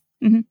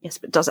 Yes,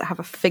 but does it have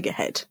a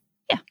figurehead?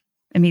 Yeah.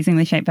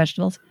 Amusingly shaped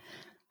vegetables.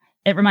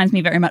 It reminds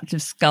me very much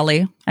of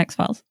Scully,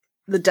 X-Files.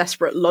 The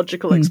desperate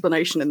logical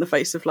explanation in the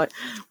face of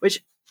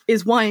which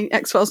is why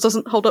X-Files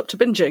doesn't hold up to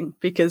binging,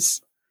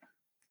 because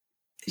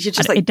you're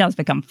just it does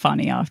become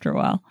funny after a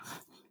while.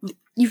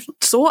 You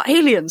saw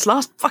aliens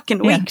last fucking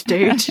week,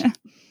 dude.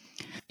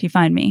 Do you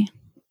find me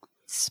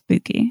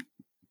spooky?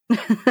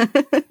 God,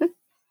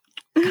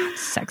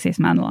 sexiest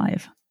man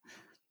alive.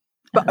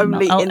 But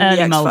only in the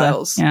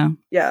X-Files. Mulder.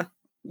 Yeah.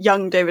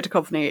 Young David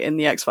Duchovny in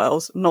the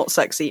X-Files, not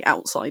sexy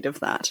outside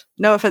of that.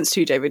 No offense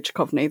to David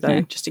Duchovny,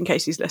 though, just in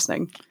case he's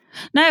listening.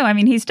 No, I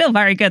mean, he's still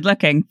very good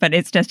looking, but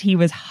it's just he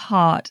was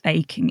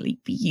heart-achingly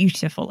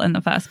beautiful in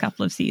the first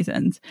couple of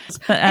seasons.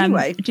 But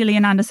anyway,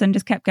 Gillian Anderson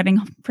just kept getting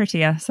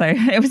prettier, so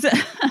it was...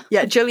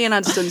 Yeah, Gillian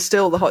Anderson's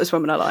still the hottest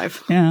woman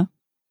alive. Yeah.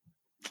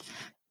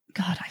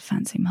 God, I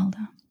fancy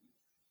Mulder.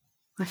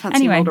 I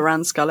fancy Mulder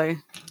and Scully.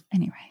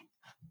 Anyway.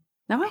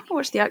 Now I can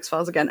watch the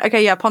X-Files again.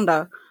 Okay, yeah,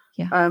 Ponder.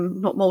 Yeah.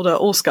 Not Mulder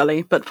or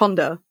Scully, but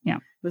Ponder. Yeah.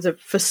 Was a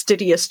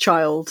fastidious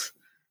child.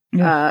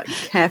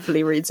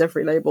 Carefully reads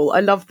every label.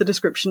 I love the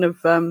description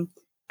of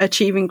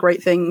achieving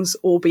great things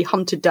or be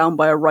hunted down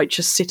by a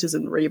righteous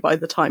citizenry by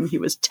the time he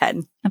was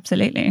 10.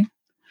 Absolutely.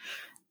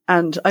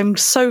 And I'm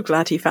so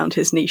glad he found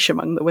his niche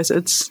among the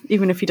wizards,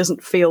 even if he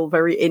doesn't feel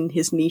very in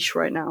his niche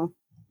right now.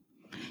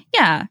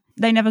 Yeah,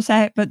 they never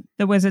say it, but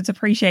the wizards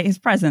appreciate his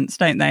presence,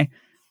 don't they?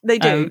 They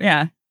do.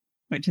 Yeah,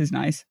 which is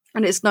nice.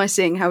 And it's nice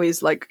seeing how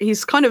he's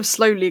kind of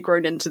slowly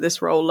grown into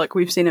this role. Like,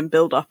 we've seen him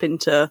build up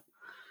into,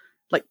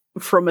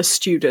 from a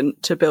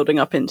student to building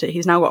up into,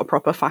 he's now got a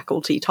proper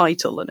faculty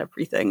title and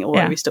everything,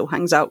 although he still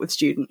hangs out with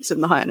students in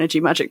the High Energy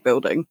Magic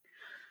building.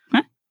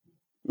 Huh?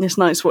 It's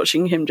nice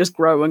watching him just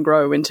grow and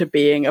grow into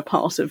being a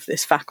part of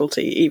this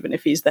faculty, even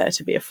if he's there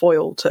to be a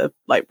foil to,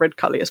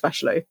 Ridcully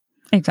especially.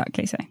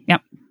 Exactly so,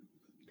 yep.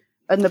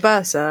 And the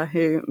Bursar,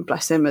 who,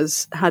 bless him,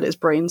 has had his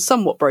brain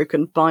somewhat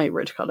broken by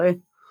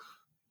Ridcully.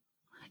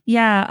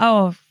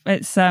 Yeah,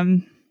 it's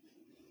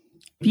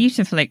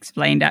beautifully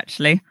explained,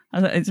 actually.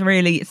 It's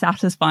really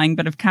satisfying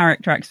bit of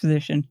character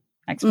explanation,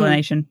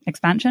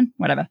 expansion,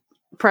 whatever.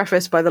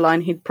 Prefaced by the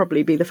line, he'd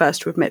probably be the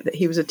first to admit that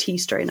he was a tea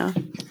strainer.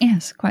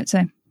 Yes, quite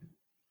so.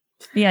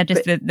 But yeah,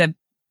 just the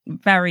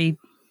very...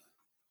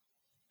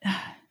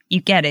 You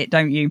get it,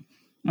 don't you?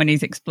 When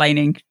he's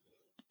explaining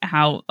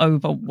how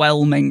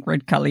overwhelming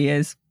Ridcully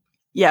is.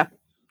 Yeah,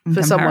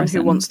 for someone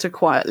who wants to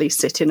quietly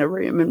sit in a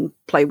room and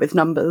play with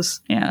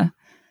numbers. Yeah,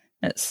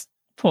 it's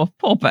poor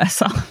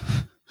Bursar.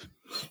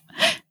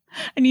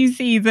 And you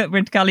see that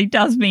Ridcully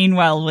does mean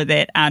well with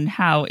it, and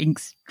how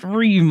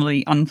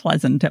extremely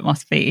unpleasant it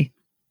must be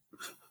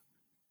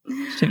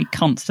to be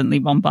constantly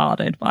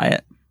bombarded by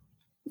it.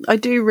 I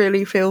do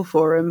really feel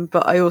for him,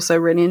 but I also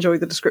really enjoy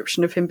the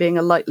description of him being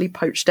a lightly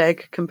poached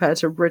egg compared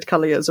to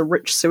Ridcully as a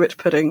rich suet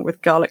pudding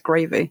with garlic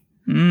gravy.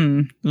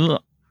 Poor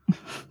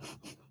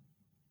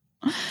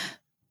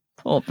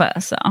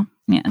Bursar.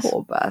 Yes.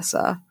 Poor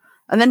Bursar.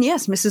 And then,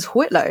 yes, Mrs.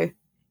 Whitlow.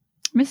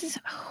 Mrs.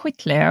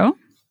 Whitlow.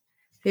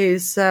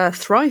 Who's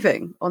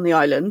thriving on the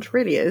island,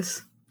 really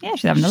is. Yeah,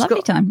 she's having a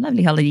lovely time.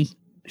 Lovely holiday.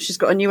 She's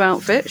got a new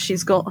outfit.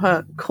 She's got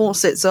her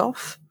corsets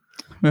off,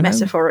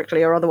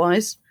 metaphorically or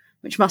otherwise,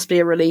 which must be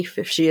a relief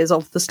if she is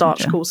of the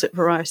starched corset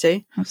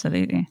variety.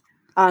 Absolutely.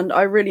 And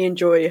I really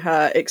enjoy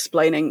her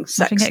explaining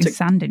sex to...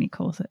 sand in your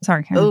corset.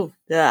 Sorry, Karen. Oh,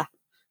 yeah.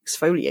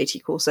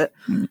 Exfoliaty corset.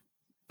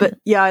 But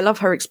yeah, I love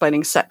her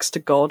explaining sex to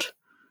God.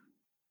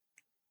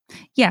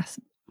 Yes.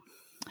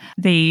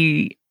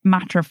 The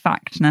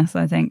matter-of-factness,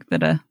 I think,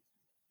 that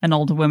an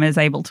older woman is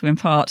able to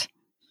impart.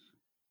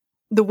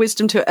 The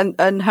wisdom to it,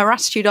 and her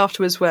attitude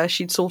afterwards where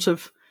she'd sort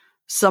of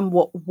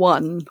somewhat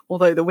won,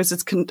 although the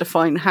wizards couldn't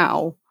define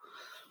how.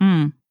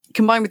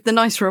 combined with the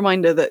nice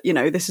reminder that, you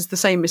know, this is the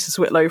same Mrs.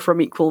 Whitlow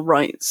from Equal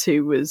Rights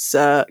who was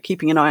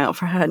keeping an eye out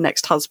for her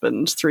next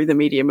husband through the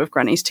medium of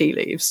Granny's tea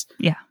leaves.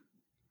 Yeah.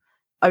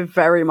 I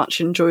very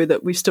much enjoy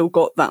that we've still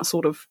got that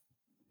sort of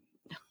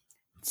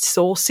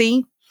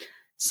saucy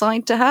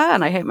side to her,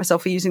 and I hate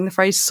myself for using the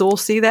phrase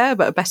saucy there,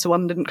 but a better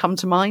one didn't come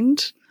to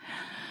mind.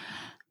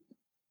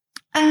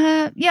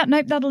 Yeah,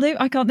 nope, that'll do.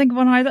 I can't think of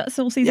one either.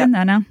 Saucy's in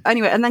there now.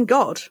 Anyway, and then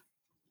God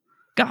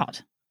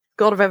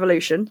of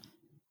evolution.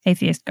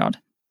 Atheist God.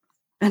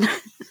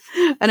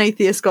 An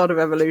atheist God of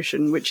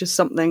evolution, which is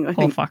something I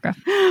think... fucker.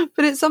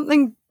 But it's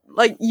something,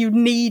 like, you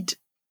need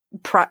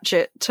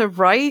Pratchett to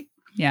write.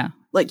 Yeah.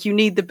 Like, you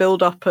need the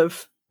build-up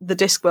of the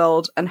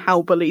Discworld and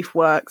how belief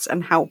works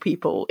and how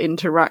people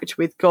interact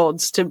with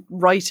gods to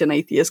write an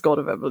atheist God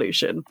of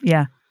evolution.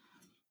 Yeah.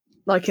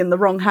 Like, in the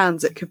wrong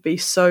hands, it could be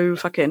so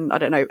fucking, I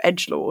don't know,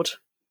 edgelord.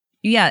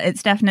 Yeah,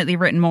 it's definitely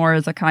written more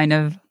as a kind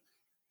of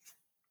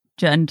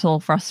gentle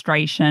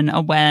frustration,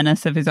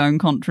 awareness of his own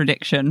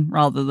contradiction,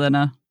 rather than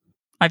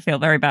I feel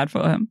very bad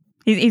for him.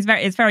 It's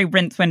very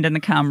Rincewind in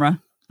the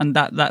camera, and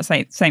that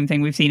same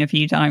thing we've seen a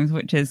few times,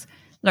 which is,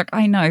 look,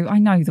 I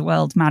know the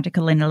world's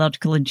magical and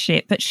illogical and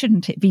shit, but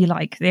shouldn't it be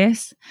like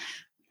this?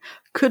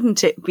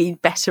 Couldn't it be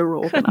better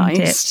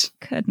organised?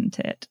 Couldn't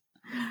it?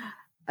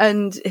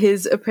 And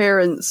his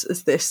appearance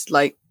as this,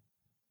 like,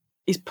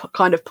 he's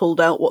kind of pulled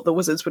out what the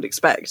wizards would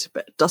expect,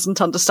 but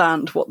doesn't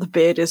understand what the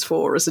beard is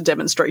for as a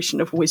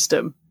demonstration of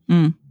wisdom.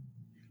 Mm.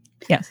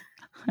 Yes.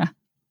 Yeah.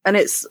 And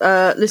it's,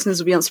 listeners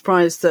will be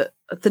unsurprised that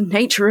the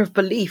nature of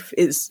belief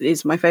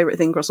is my favourite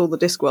thing across all the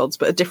Discworlds,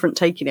 but a different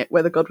take in it,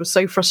 where the god was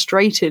so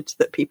frustrated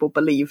that people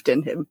believed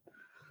in him.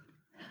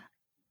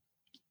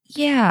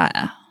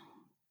 Yeah.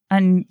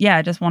 And yeah,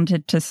 I just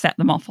wanted to set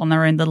them off on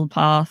their own little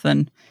path,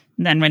 and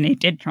then when he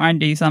did try and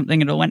do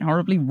something, it all went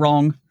horribly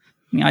wrong.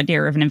 The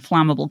idea of an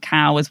inflammable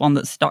cow is one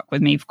that stuck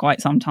with me for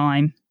quite some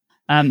time.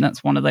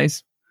 That's one of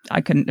those,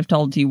 I couldn't have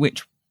told you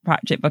which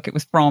Pratchett book it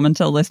was from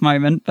until this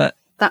moment, but...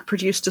 That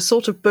produced a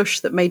sort of bush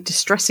that made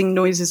distressing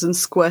noises and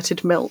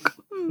squirted milk.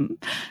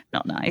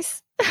 Not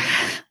nice.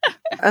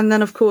 And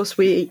then, of course,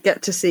 we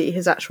get to see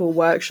his actual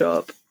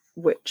workshop,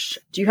 which...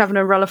 Do you have an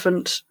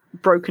irrelevant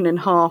broken in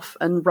half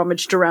and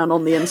rummaged around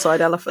on the inside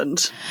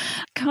elephant?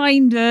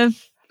 Kind of.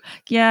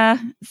 Yeah.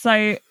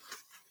 So...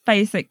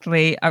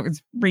 Basically, I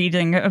was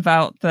reading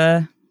about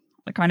the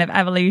kind of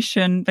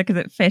evolution, because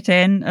it fit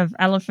in, of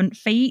elephant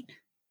feet.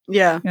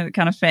 Yeah. You know, it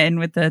kind of fit in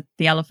with the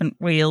elephant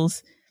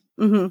wheels,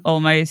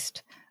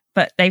 almost.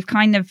 But they've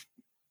kind of...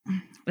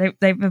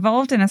 They've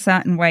evolved in a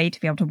certain way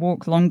to be able to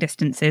walk long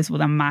distances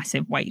with a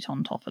massive weight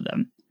on top of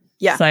them.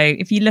 Yeah. So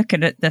if you look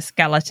at it, the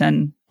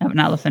skeleton of an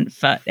elephant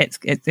foot,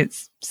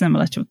 it's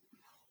similar to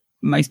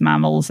most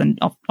mammals and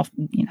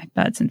often, you know,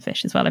 birds and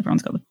fish as well.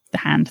 Everyone's got the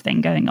hand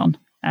thing going on.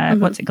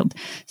 What's it called?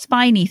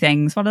 Spiny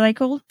things. What are they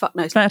called?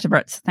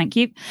 Vertebrates. Thank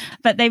you.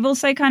 But they've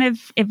also kind of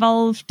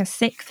evolved a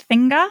sixth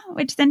finger,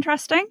 which is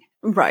interesting.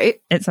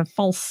 Right. It's a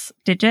false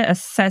digit, a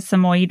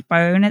sesamoid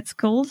bone, it's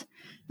called.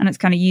 And it's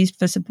kind of used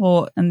for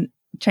support and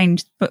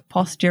changed foot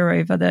posture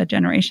over the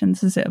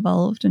generations as it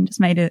evolved, and just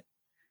made it.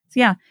 So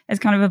yeah, it's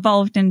kind of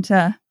evolved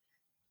into...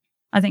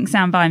 I think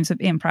Sam Vimes would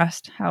be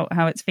impressed how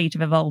its feet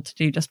have evolved to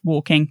do just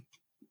walking.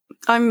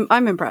 I'm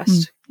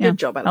impressed. Yeah. Good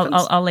job,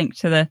 elephants. I'll link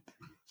to the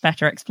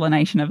better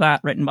explanation of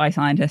that written by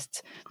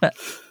scientists, but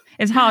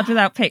it's hard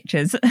without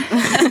pictures.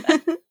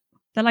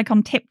 They're like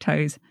on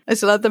tiptoes. I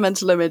still had the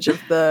mental image of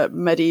the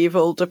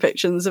medieval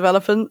depictions of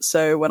elephants,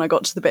 so when I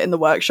got to the bit in the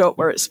workshop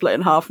where it's split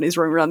in half and he's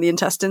running around the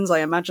intestines, I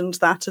imagined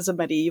that as a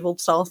medieval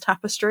style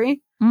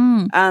tapestry,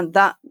 and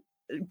that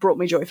brought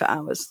me joy for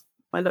hours.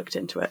 I looked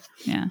into it.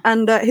 Yeah.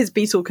 And his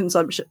beetle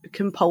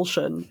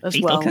compulsion as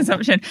well. Beetle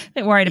consumption. A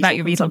bit worried about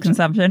your beetle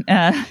consumption.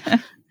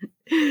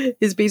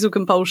 His beetle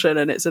compulsion,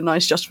 and it's a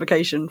nice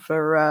justification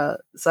for...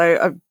 so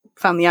I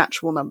found the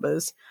actual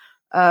numbers.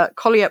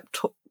 Coleoptera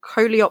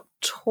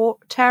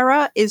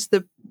is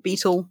the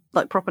beetle,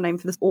 like, proper name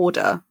for this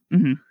order.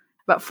 Mm-hmm.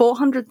 About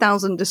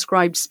 400,000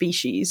 described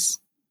species,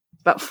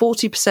 about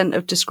 40%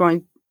 of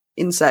described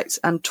insects,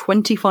 and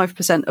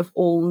 25% of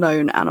all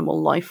known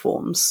animal life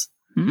forms.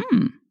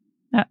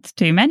 That's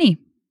too many.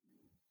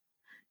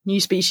 New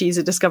species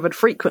are discovered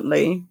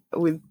frequently,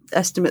 with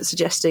estimates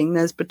suggesting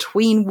there's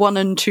between 1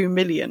 and 2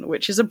 million,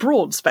 which is a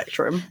broad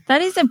spectrum.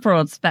 That is a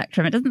broad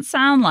spectrum. It doesn't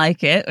sound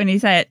like it when you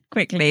say it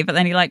quickly, but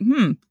then you're like,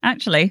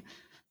 actually.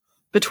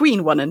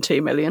 Between 1 and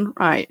 2 million,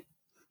 right.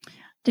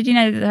 Did you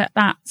know that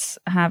bats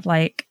have,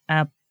 like,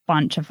 a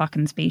bunch of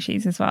fucking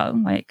species as well?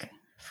 Like,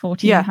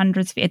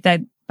 1,400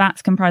 species.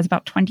 Bats comprise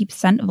about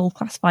 20% of all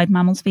classified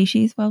mammal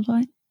species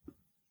worldwide.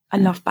 I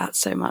love bats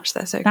so much.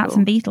 They're so cool. Bats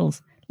and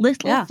beetles.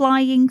 Little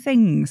flying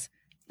things.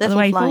 The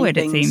way forward,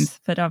 it seems,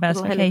 for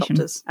diversification.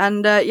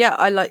 And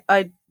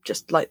I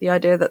just like the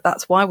idea that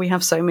that's why we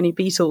have so many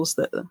beetles,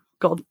 that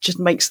God just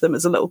makes them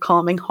as a little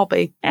calming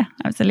hobby. Yeah,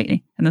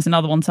 absolutely. And there's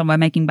another one somewhere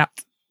making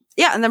bats.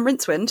 Yeah, and then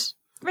Rincewind.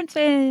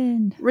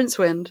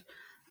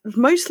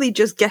 Mostly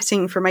just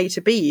getting from A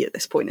to B at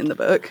this point in the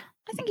book.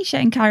 I think he's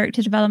showing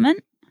character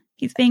development.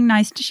 He's being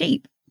nice to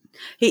sheep.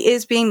 He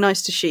is being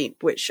nice to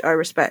sheep, which I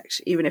respect,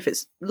 even if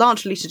it's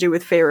largely to do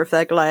with fear of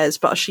their glares,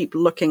 but a sheep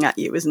looking at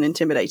you is an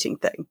intimidating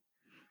thing.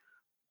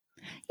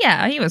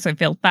 Yeah, he also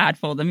feels bad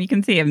for them. You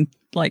can see him,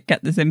 like,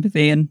 get the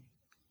sympathy and...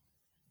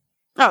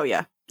 Oh,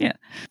 yeah. Yeah.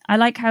 I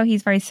like how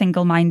he's very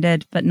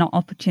single-minded, but not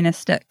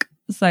opportunistic.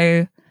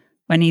 So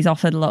when he's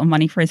offered a lot of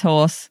money for his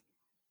horse,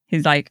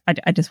 he's like,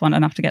 I just want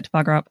enough to get to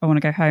bugger up. I want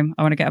to go home.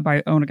 I want to get a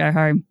boat. I want to go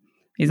home.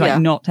 He's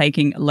like not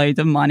taking loads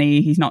of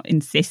money. He's not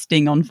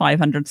insisting on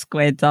 500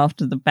 squids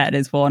after the bet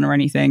is won or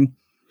anything.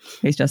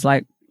 He's just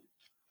like,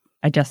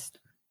 I just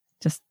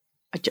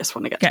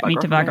want to get me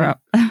to bugger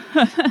up.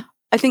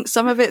 I think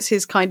some of it's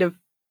his kind of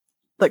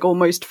like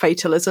almost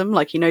fatalism.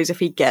 Like he knows if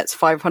he gets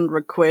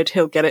 500 quid,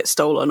 he'll get it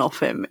stolen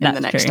off him in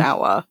the next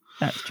hour.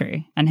 That's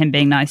true. And him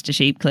being nice to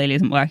sheep clearly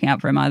isn't working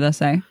out for him either.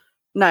 So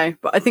no,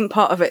 but I think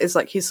part of it is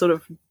like he's sort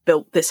of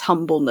built this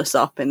humbleness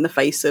up in the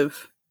face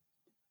of.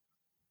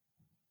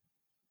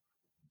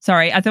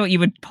 Sorry, I thought you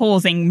were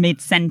pausing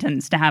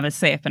mid-sentence to have a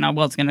sip, and I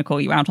was going to call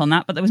you out on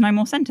that, but there was no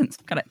more sentence.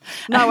 Got it.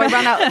 No, I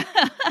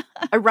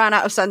ran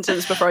out of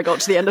sentence before I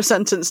got to the end of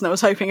sentence, and I was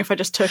hoping if I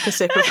just took a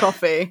sip of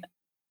coffee.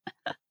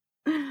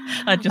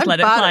 I'd just let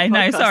it fly.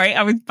 No, sorry,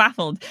 I was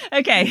baffled.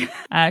 Okay,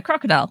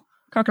 crocodile.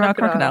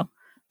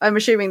 I'm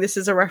assuming this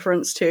is a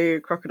reference to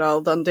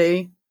Crocodile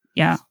Dundee.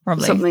 Yeah,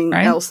 probably. Something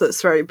else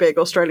that's very big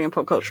Australian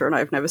pop culture and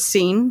I've never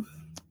seen.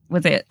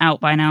 Was it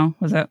out by now?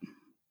 Was it?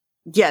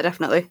 Yeah,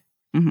 definitely.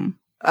 Mm-hmm.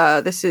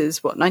 This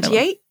is,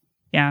 98?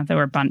 Yeah, there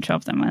were a bunch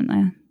of them, weren't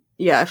there?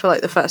 Yeah, I feel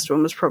like the first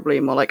one was probably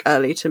more like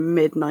early to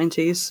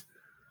mid-90s.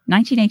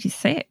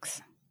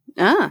 1986.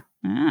 Ah.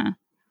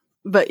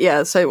 But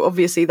yeah, so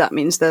obviously that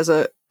means there's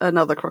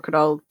another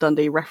Crocodile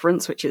Dundee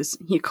reference, which is,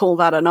 you call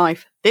that a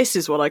knife. This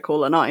is what I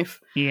call a knife.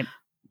 Yep.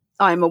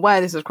 I'm aware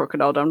this is a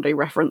Crocodile Dundee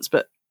reference,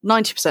 but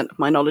 90% of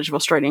my knowledge of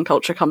Australian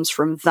culture comes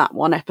from that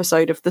one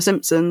episode of The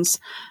Simpsons.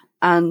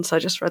 And I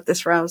just read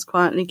this where I was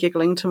quietly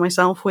giggling to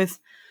myself with,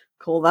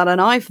 call that a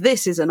knife?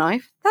 This is a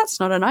knife. That's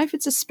not a knife,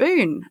 it's a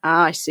spoon.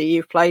 Ah, I see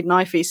you've played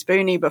knifey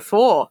spoony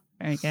before.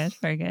 Very good,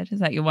 very good.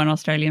 Is that your one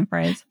Australian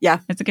phrase?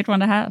 Yeah. It's a good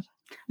one to have.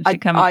 It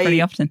should come up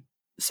pretty often.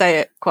 Say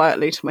it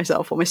quietly to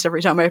myself almost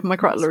every time I open my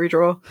cutlery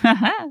drawer.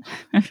 I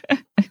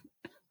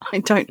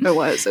don't know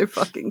why it's so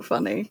fucking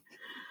funny.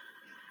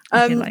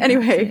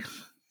 Anyway.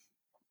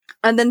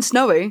 And then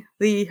Snowy,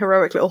 the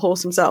heroic little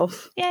horse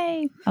himself.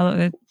 Yay! I love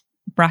the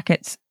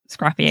brackets,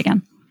 Scrappy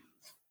again.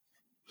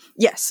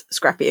 Yes,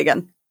 Scrappy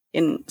again.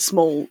 In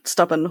small,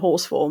 stubborn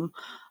horse form.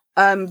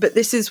 But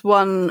this is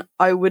one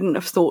I wouldn't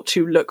have thought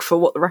to look for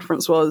what the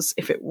reference was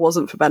if it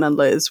wasn't for Ben and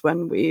Liz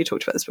when we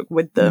talked about this book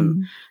with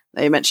them.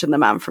 They mentioned the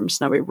man from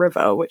Snowy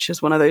River, which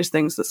is one of those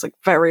things that's like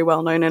very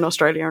well known in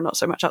Australia and not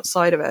so much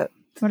outside of it.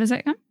 What is it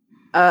again?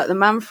 The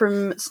man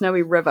from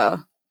Snowy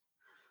River.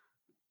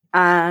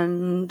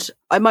 And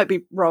I might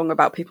be wrong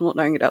about people not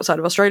knowing it outside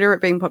of Australia,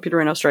 it being popular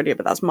in Australia,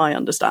 but that's my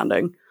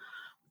understanding.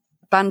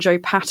 Banjo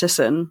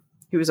Paterson,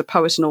 who is a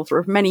poet and author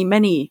of many,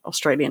 many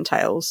Australian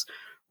tales,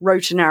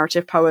 wrote a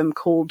narrative poem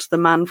called The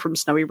Man from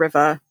Snowy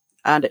River,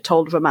 and it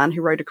told of a man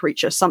who rode a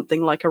creature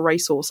something like a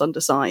racehorse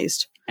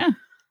undersized. Yeah.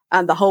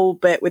 And the whole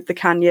bit with the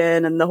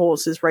canyon and the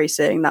horses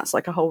racing, that's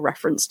like a whole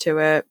reference to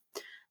it.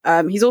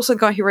 He's also the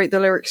guy who wrote the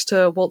lyrics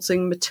to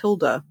Waltzing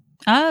Matilda.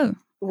 Oh.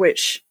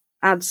 Which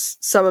adds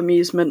some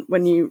amusement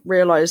when you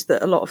realise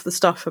that a lot of the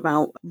stuff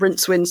about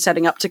Rincewind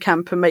setting up to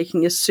camp and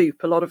making his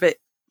soup, a lot of it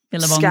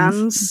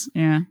scans.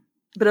 Yeah.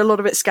 But a lot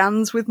of it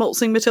scans with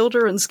Waltzing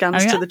Matilda and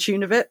scans to the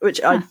tune of it,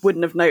 which I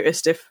wouldn't have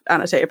noticed if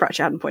Annotator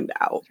Pratchett hadn't pointed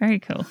out. Very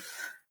cool.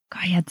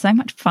 God, he had so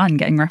much fun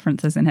getting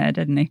references in here,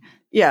 didn't he?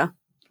 Yeah.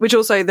 Which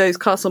also, those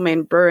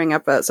Castlemaine Brewing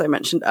adverts I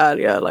mentioned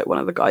earlier, like one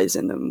of the guys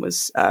in them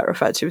was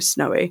referred to as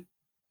Snowy.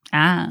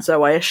 Ah.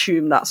 So I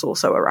assume that's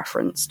also a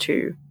reference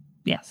to...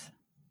 Yes.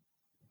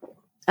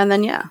 And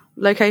then,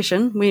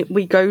 location.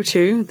 We go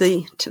to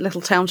the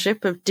little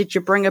township of Did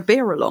You Bring a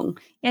Beer Along?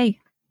 Yay.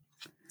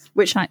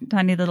 Which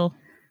tiny little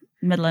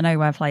middle of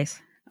nowhere place.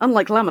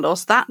 Unlike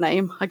Lamados, that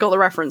name, I got the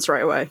reference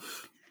right away.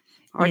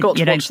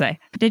 You don't say.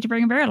 Did you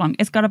bring a beer along?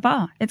 It's got a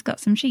bar. It's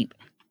got some sheep.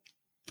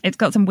 It's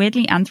got some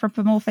weirdly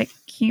anthropomorphic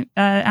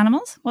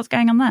animals. What's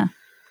going on there?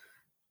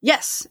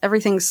 Yes,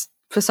 everything's,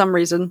 for some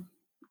reason,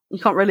 you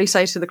can't really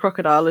say to the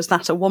crocodile, is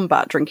that a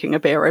wombat drinking a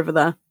beer over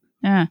there?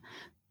 Yeah.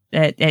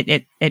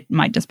 It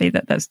might just be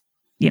that there's,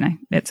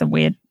 it's a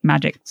weird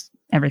magic.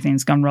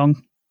 Everything's gone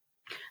wrong.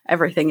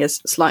 Everything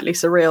is slightly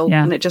surreal,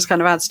 and it just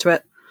kind of adds to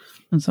it.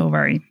 It's all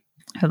very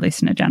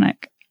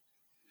hallucinogenic,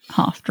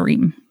 half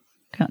dream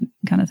kind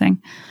of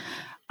thing.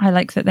 I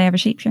like that they have a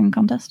sheep shearing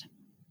contest.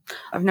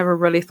 I've never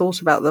really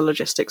thought about the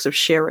logistics of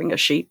shearing a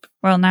sheep.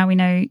 Well, now we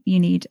know you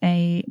need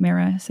a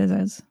mirror,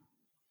 scissors,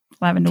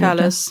 lavender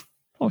water.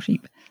 Poor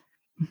sheep.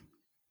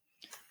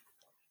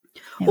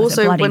 It was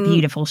also a bloody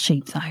beautiful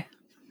sheep, though.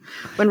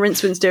 When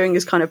Rincewind's doing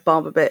his kind of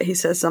barber bit, he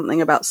says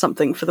something about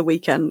something for the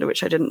weekend,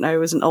 which I didn't know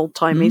was an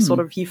old-timey sort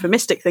of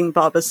euphemistic thing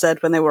barbers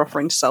said when they were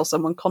offering to sell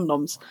someone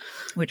condoms.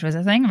 Which was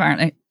a thing,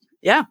 apparently.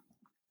 Yeah.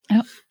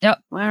 Yep.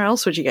 Where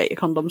else would you get your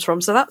condoms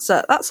from? So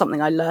that's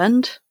something I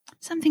learned.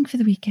 Something for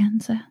the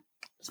weekend, sir.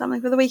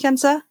 Something for the weekend,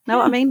 sir? Know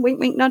what I mean? Wink,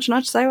 wink, nudge,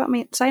 nudge. Say what I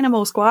mean. Say no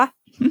more, Squire.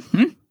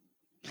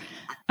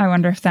 I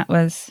wonder if that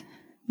was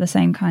the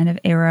same kind of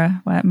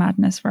era where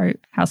Madness wrote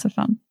House of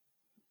Fun.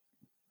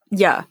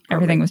 Yeah. Probably.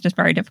 Everything was just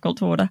very difficult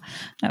to order.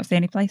 That was the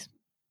only place.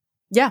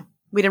 Yeah.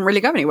 We didn't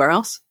really go anywhere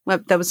else. Well,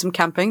 there was some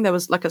camping. There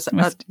was, like I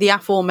said, the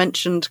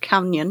aforementioned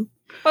canyon.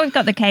 Well, we've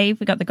got the cave.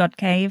 We've got the God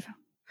Cave.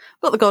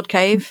 Got the God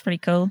Cave. Pretty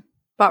cool.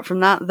 Apart from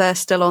that, they're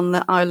still on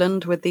the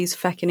island with these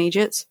feckin'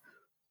 Egypts.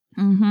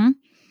 Mm-hmm.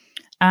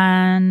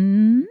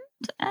 And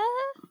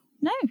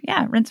no,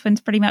 yeah,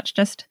 Rincewind's pretty much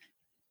just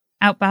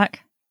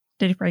outback.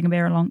 Did he bring a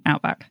beer along?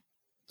 Outback.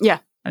 Yeah.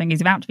 I think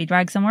he's about to be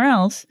dragged somewhere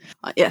else.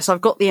 Yes,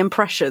 I've got the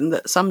impression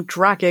that some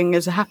dragging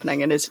is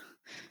happening in his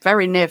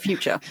very near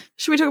future.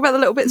 Should we talk about the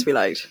little bits we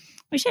liked?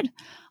 We should.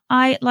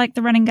 I like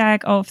the running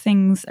gag of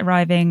things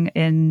arriving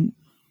in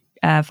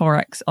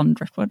 4X on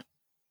Driftwood.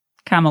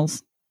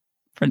 Camels,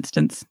 for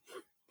instance.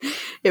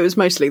 It was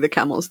mostly the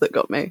camels that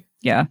got me.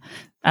 Yeah.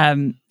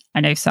 I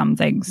know some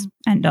things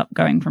end up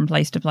going from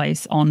place to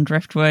place on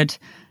Driftwood.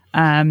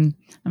 In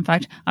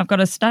fact, I've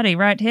got a study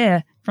right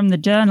here from the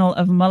Journal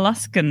of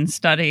Molluscan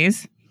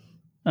Studies.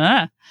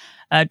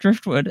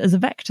 Driftwood is a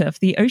vector for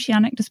the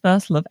oceanic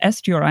dispersal of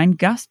estuarine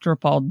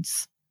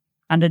gastropods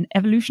and an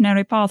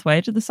evolutionary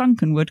pathway to the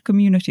Sunkenwood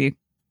community,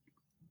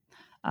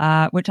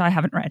 which I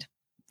haven't read,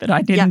 but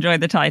I did enjoy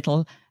the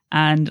title.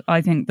 And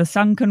I think the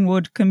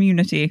Sunkenwood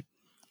community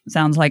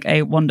sounds like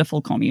a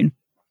wonderful commune.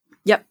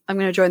 Yep, I'm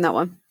going to join that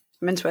one.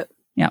 I'm into it.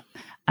 Yeah.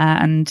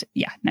 And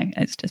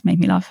it's just made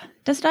me laugh.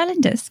 Desert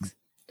Island Discs.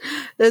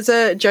 There's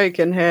a joke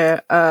in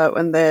here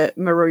when they're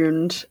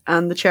marooned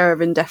and the chair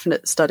of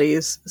indefinite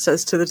studies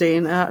says to the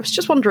dean, I was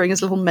just wondering,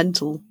 as a little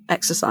mental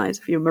exercise,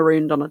 if you're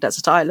marooned on a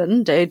desert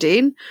island,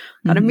 dean,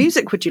 what kind of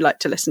music would you like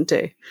to listen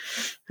to?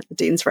 The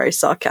dean's very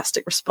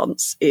sarcastic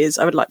response is,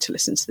 I would like to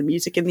listen to the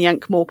music in the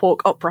Ankh-Morpork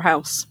Opera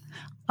House.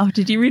 Oh,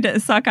 did you read it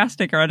as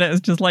sarcastic, or read it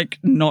as just like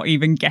not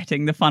even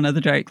getting the fun of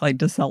the joke, like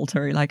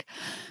desultory, like,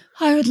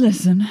 I would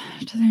listen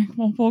to the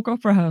Ankh-Morpork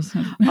Opera House.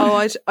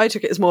 Oh, I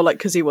took it as more like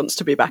because he wants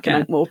to be back in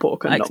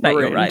Ankh-Morpork and not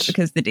marooned. You're right,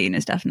 because the dean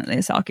is definitely a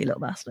sarky little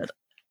bastard.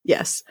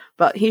 Yes,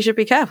 but he should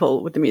be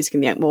careful with the music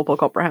in the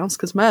Ankh-Morpork Opera House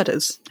because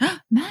murders.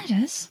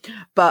 Murders?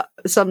 But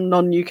some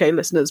non-UK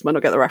listeners might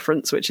not get the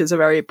reference, which is a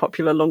very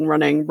popular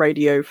long-running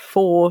Radio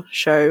 4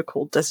 show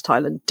called Desert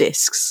Island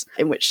Discs,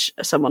 in which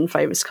someone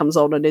famous comes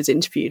on and is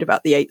interviewed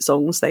about the 8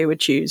 songs they would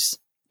choose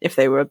if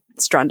they were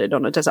stranded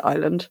on a desert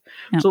island.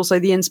 Yep. It's also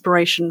the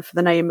inspiration for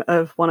the name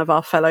of one of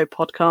our fellow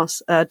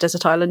podcasts,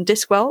 Desert Island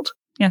Discworld.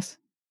 Yes.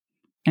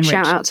 And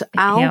shout out to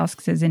Al. He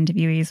asks his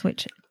interviewees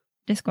which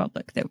Discworld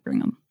book they would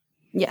bring on.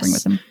 Yes. Bring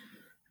with them.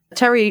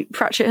 Terry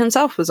Pratchett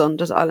himself was on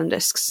Desert Island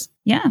Discs.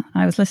 Yeah,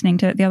 I was listening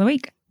to it the other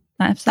week.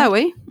 That episode. Oh,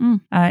 we?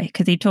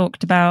 Because he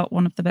talked about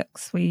one of the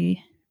books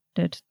we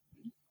did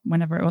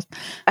whenever it was.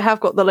 I have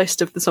got the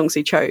list of the songs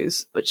he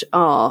chose, which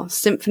are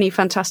Symphonie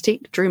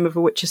Fantastique, Dream of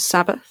a Witch's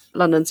Sabbath,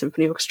 London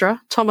Symphony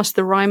Orchestra, Thomas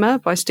the Rhymer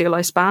by Steel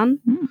Eye Span.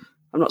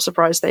 I'm not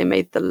surprised they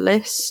made the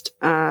list.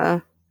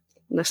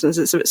 Listeners,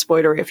 it's a bit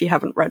spoilery if you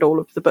haven't read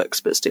all of the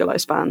books, but Steel Eye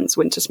Span's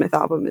Wintersmith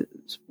album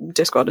is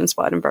Discworld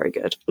inspired and very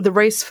good. The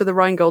Race for the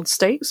Rheingold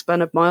Stakes,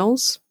 Bernard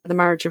Miles, The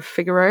Marriage of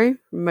Figaro,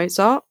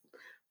 Mozart,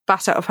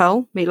 Bat Out of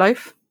Hell,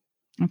 Meatloaf.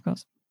 Of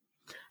course.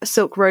 A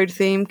Silk Road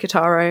Theme,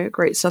 Kitaro,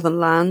 Great Southern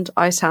Land,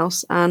 Ice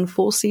House, and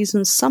Four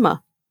Seasons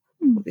Summer.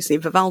 Obviously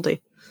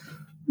Vivaldi.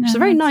 It's a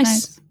very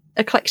nice,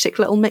 eclectic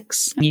little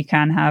mix. You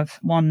can have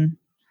one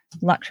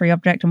luxury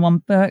object and one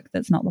book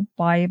that's not the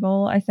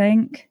Bible, I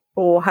think.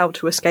 Or How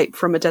to Escape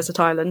from a Desert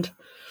Island.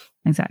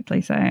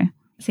 Exactly. So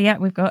yeah,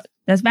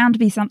 there's bound to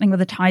be something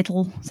with a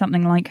title,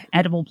 something like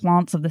Edible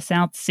Plants of the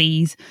South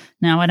Seas.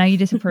 Now, I know you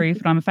disapprove,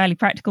 but I'm a fairly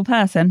practical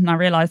person, and I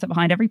realise that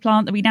behind every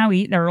plant that we now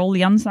eat, there are all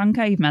the unsung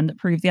cavemen that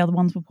proved the other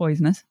ones were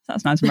poisonous. So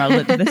that's nice and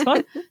relevant to this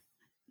one.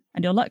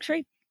 And your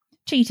luxury?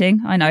 Cheating,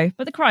 I know,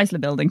 but the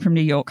Chrysler Building from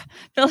New York.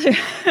 Built in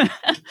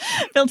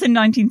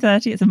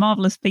 1930, it's a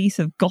marvellous piece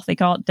of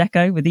Gothic Art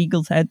Deco with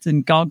eagle's heads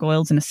and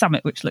gargoyles and a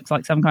summit which looks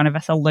like some kind of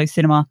Esoldo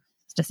cinema.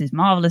 It's just this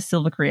marvellous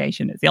silver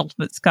creation. It's the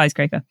ultimate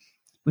skyscraper.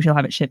 We shall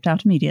have it shipped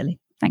out immediately.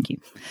 Thank you.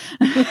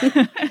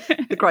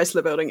 The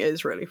Chrysler Building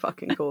is really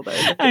fucking cool, though.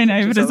 I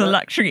know, but it's a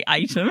luxury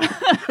item.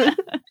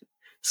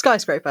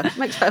 Skyscraper.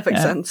 Makes perfect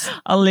sense.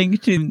 I'll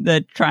link to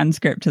the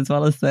transcript as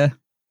well as the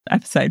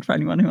episode for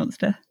anyone who wants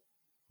to.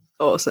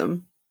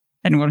 Awesome.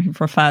 Anyone who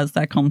prefers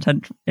their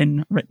content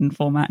in written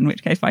format, in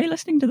which case, why are you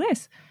listening to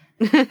this?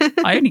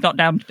 I only got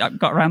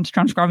around to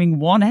transcribing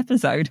one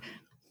episode,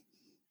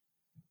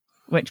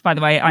 which, by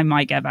the way, I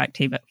might get back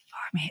to, but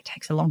for me, it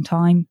takes a long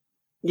time.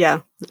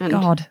 Yeah.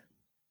 God,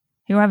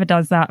 whoever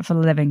does that for a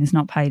living is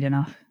not paid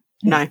enough.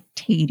 No. It's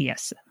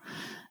tedious,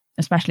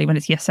 especially when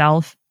it's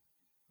yourself.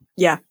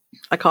 Yeah,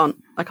 I can't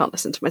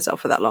listen to myself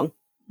for that long.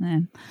 Yeah.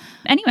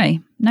 Anyway,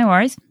 no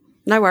worries.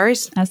 No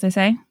worries. As they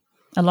say.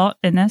 A lot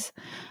in this.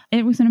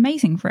 It was an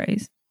amazing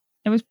phrase.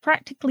 It was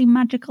practically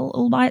magical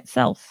all by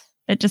itself.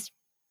 It just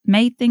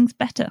made things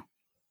better.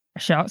 A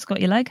shark's got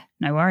your leg?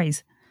 No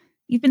worries.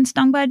 You've been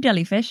stung by a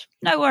jellyfish?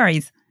 No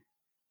worries.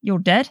 You're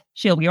dead.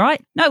 She'll be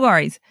right. No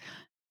worries.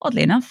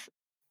 Oddly enough,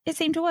 it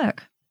seemed to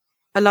work.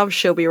 I love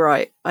she'll be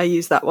right. I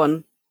use that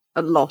one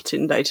a lot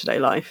in day-to-day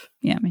life.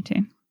 Yeah, me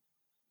too.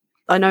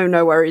 I know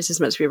no worries is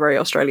meant to be a very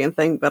Australian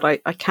thing, but I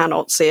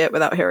cannot see it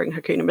without hearing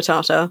Hakuna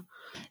Matata.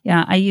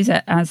 Yeah, I use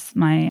it as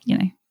my,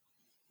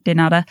 de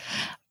nada,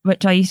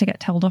 which I used to get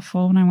told off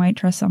for when I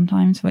waitress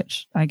sometimes,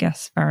 which I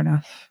guess fair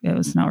enough. It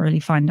was not really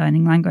fine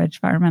dining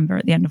language, but I remember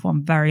at the end of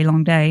one very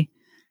long day,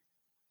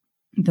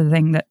 the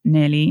thing that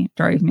nearly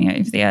drove me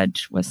over the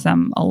edge was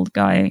some old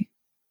guy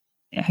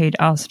who'd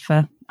asked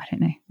for, I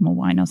don't know, more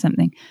wine or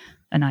something.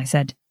 And I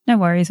said, no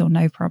worries or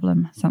no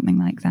problem, something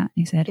like that.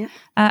 He said,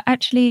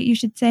 actually, you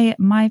should say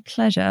my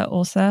pleasure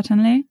or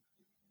certainly.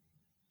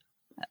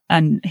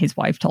 And his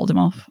wife told him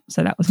off.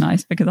 So that was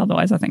nice because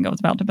otherwise I think I was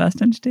about to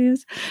burst into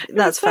tears.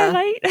 That's fair. So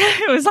late.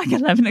 It was like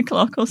 11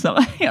 o'clock or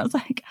something. I was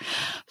like,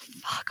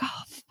 fuck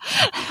off.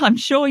 I'm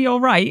sure you're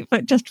right,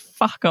 but just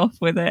fuck off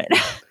with it.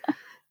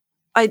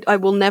 I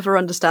will never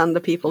understand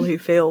the people who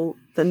feel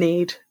the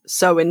need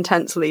so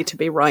intensely to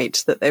be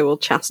right that they will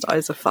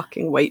chastise a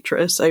fucking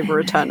waitress over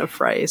a turn of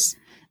phrase.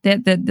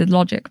 The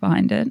logic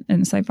behind it,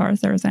 insofar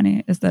as there is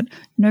any, is that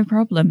no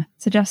problem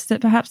suggests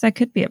that perhaps there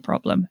could be a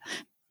problem,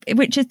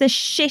 which is the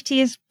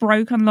shittiest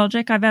broken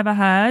logic I've ever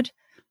heard.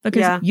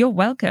 Because you're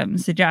welcome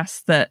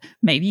suggests that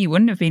maybe you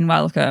wouldn't have been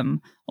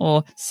welcome,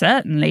 or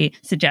certainly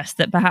suggests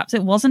that perhaps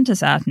it wasn't a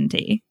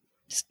certainty.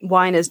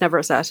 Wine is never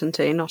a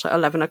certainty, not at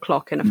 11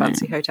 o'clock in a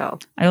fancy hotel.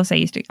 I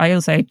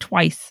also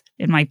twice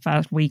in my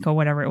first week or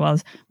whatever it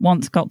was,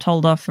 once got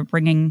told off for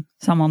bringing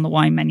some on the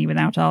wine menu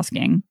without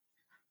asking.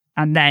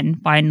 And then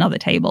by another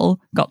table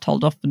got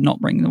told off for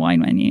not bringing the wine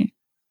menu.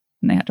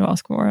 And they had to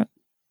ask for it.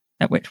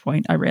 At which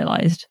point I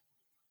realised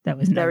there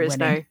was no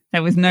winning.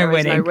 There was no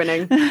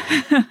winning.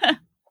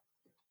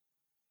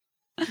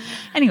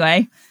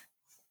 Anyway.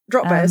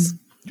 Drop bears.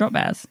 Drop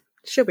bears.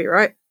 She'll be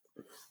right.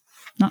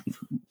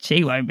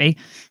 She won't be.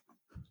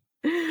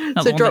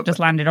 Not the one that just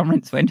landed on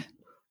Rincewind.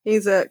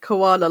 These are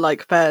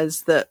koala-like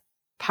bears that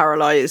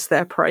paralyse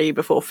their prey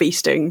before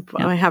feasting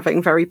by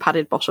having very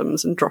padded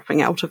bottoms and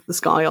dropping out of the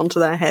sky onto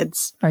their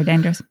heads. Very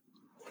dangerous.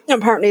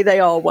 Apparently they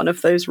are one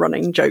of those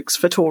running jokes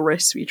for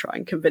tourists. We try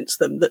and convince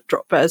them that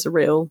drop bears are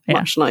real,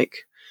 much like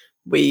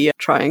we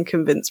try and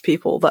convince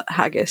people that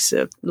haggis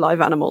are live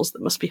animals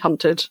that must be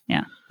hunted.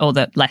 Yeah, or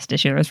that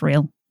Leicestershire is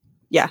real.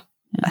 Yeah.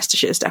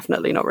 Leicestershire is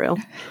definitely not real.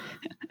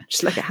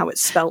 Just look at how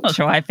it's spelt. Not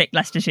sure why I picked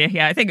Leicestershire.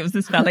 Yeah, I think it was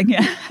the spelling.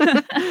 Yeah,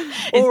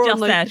 it's just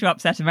there to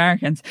upset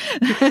Americans.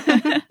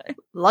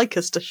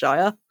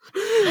 Leicestershire.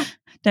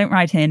 Don't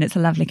write in. It's a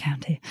lovely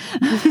county.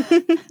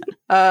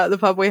 The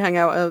pub we hang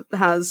out at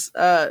has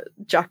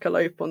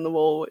jackalope on the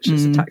wall, which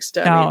is a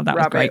taxidermy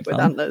rabbit with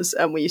antlers,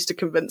 and we used to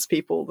convince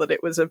people that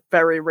it was a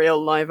very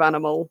real live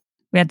animal.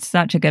 We had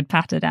such a good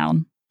patter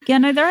down. Yeah,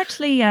 no, they're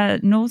actually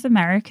North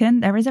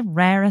American. There is a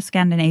rarer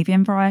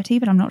Scandinavian variety,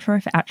 but I'm not sure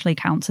if it actually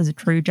counts as a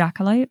true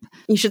jackalope.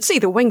 You should see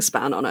the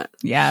wingspan on it.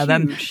 Yeah,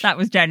 then that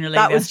was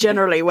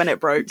generally when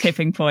it broke.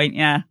 Tipping point,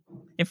 yeah.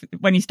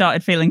 When you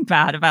started feeling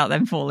bad about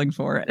them falling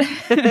for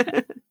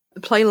it.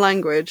 Plain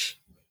language.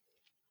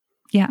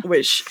 Yeah.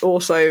 Which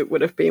also would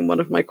have been one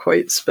of my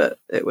quotes, but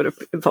it would have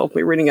involved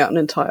me reading out an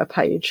entire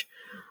page.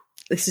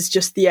 This is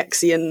just the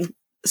Exian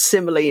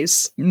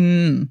similes.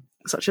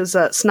 Such as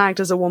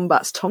snagged as a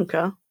wombat's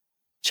tonka.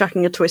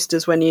 Chucking a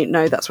twisters when you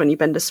know that's when you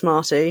bend a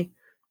smartie.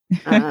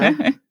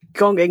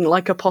 Gonging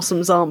like a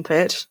possum's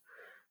armpit,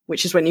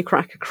 which is when you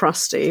crack a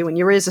crusty. When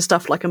your ears are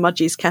stuffed like a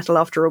mudgie's kettle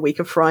after a week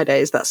of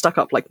Fridays, that's stuck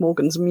up like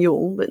Morgan's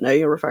mule. But no,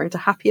 you're referring to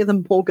happier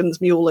than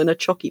Morgan's mule in a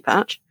chocky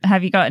patch.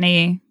 Have you got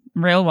any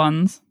real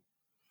ones?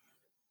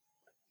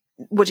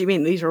 What do you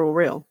mean? These are all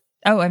real.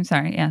 Oh, I'm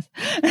sorry, yes.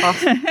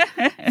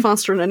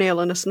 Faster than an eel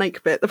and a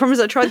snake bit. The problem is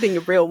I tried thinking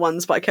of real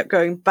ones, but I kept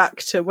going back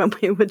to when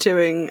we were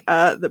doing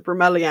the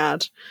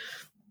bromeliad,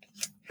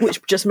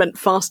 which just meant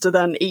faster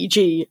than,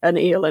 e.g., an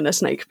eel and a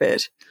snake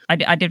bit.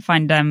 I did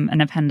find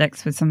an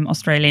appendix with some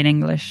Australian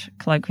English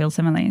colloquial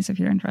similes, if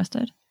you're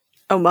interested.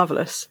 Oh,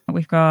 marvellous.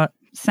 We've got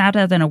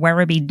sadder than a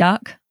Werribee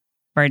duck.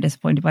 Very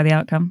disappointed by the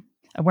outcome.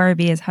 A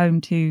Werribee is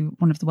home to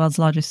one of the world's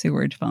largest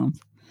sewerage farms.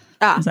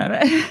 Is that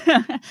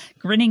it?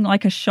 Grinning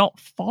like a shot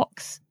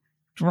fox.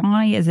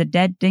 Dry as a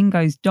dead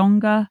dingo's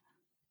donga.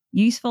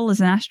 Useful as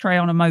an ashtray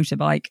on a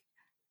motorbike.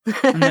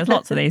 And there's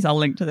lots of these. I'll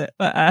link to it.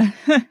 But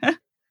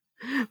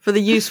for the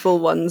useful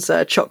ones,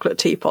 chocolate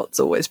teapot's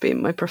always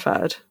been my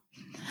preferred.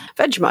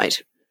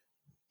 Vegemite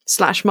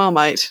 /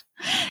 Marmite.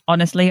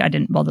 Honestly, I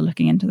didn't bother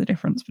looking into the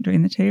difference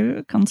between the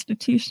two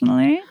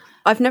constitutionally.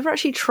 I've never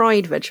actually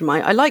tried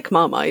Vegemite. I like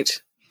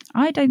Marmite.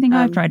 I don't think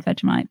I've tried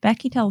Vegemite.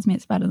 Becky tells me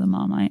it's better than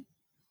Marmite.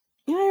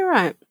 Yeah, you're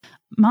right.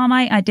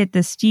 Marmite, I did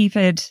the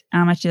stupid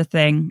amateur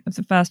thing. It was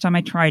the first time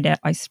I tried it.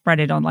 I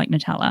spread it on like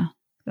Nutella.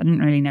 I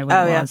didn't really know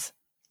what it was.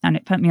 And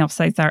it put me off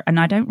so thoroughly. And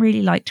I don't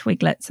really like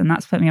Twiglets, and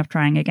that's put me off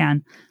trying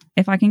again.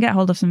 If I can get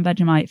hold of some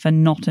Vegemite for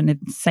not an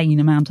insane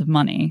amount of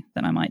money,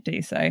 then I might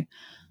do so.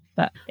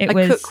 But I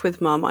cook with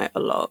Marmite a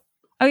lot.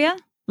 Oh, yeah?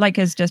 Like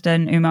as just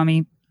an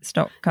umami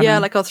stock.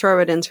 Like I'll throw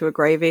it into a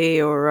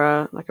gravy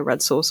or like a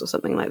red sauce or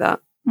something like that.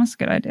 That's a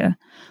good idea.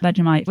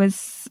 Vegemite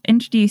was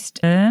introduced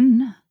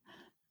in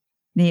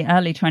the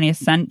early 20th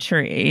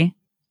century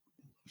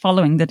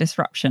following the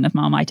disruption of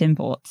Marmite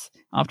imports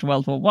after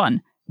World War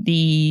I.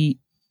 The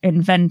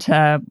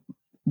inventor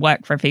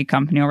worked for a food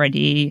company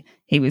already.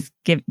 He was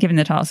given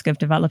the task of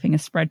developing a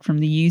spread from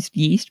the used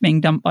yeast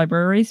being dumped by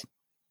breweries.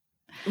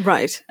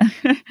 Right.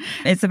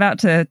 It's about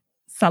to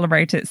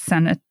celebrate its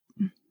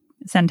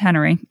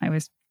centenary. I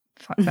always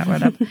fuck that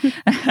word up.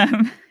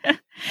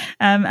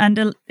 And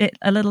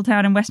a little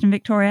town in Western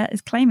Victoria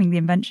is claiming the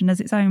invention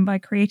as its own by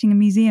creating a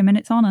museum in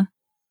its honour.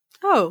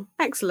 Oh,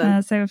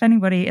 excellent. So if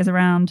anybody is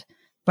around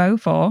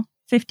Beaufort,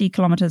 50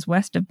 kilometres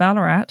west of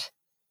Ballarat,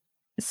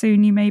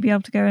 soon you may be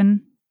able to go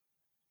and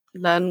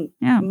learn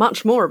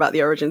much more about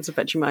the origins of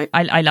Vegemite.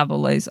 I love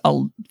all those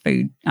old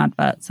food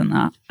adverts and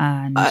that.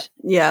 And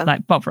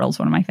like Bovril's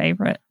one of my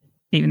favourite,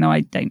 even though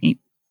I don't eat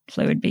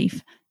fluid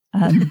beef.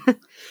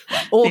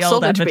 Or the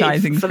old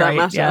advertising for that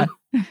matter.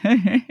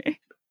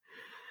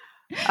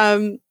 Yeah.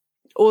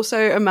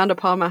 Also, Amanda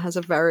Palmer has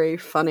a very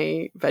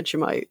funny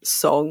Vegemite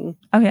song.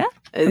 Oh, yeah?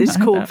 It's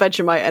called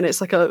Vegemite, and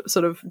it's like a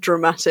sort of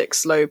dramatic,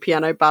 slow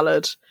piano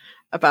ballad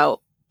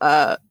about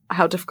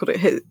how difficult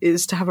it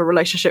is to have a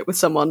relationship with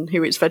someone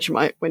who eats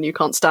Vegemite when you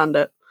can't stand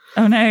it.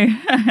 Oh, no.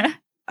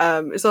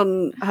 It's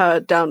on her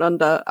Down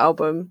Under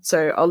album,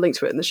 so I'll link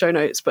to it in the show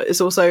notes. But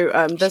it's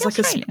also... there's like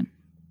Australian?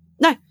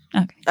 No.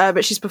 Okay.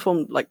 But she's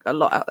performed like a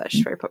lot out there.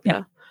 She's very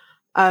popular.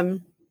 Yeah.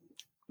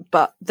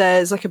 But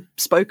there's like a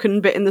spoken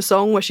bit in the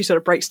song where she sort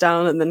of breaks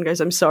down and then goes,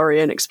 I'm sorry,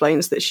 and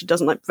explains that she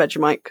doesn't like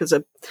Vegemite because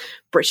a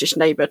British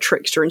neighbour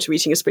tricked her into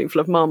eating a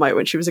spoonful of Marmite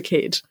when she was a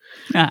kid.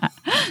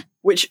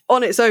 Which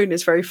on its own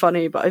is very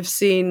funny, but I've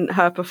seen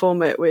her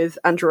perform it with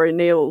Andrew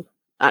O'Neill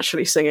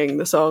actually singing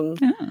the song.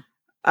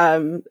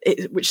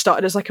 Which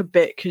started as like a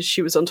bit because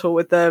she was on tour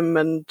with them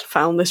and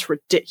found this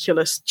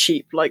ridiculous,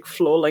 cheap, like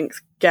floor-length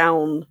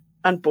gown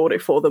and bought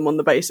it for them on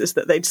the basis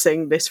that they'd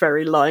sing this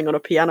very lying on a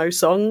piano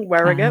song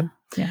wearing it.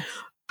 Yes.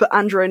 But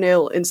Andrew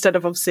O'Neill, instead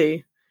of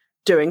obviously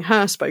doing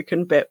her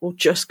spoken bit, will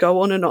just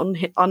go on an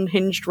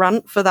unhinged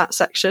rant for that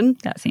section.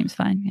 That seems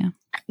fine, yeah.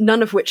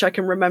 None of which I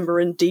can remember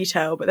in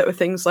detail, but there were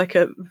things like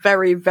a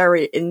very,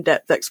 very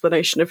in-depth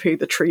explanation of who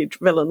the tree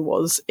villain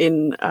was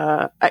in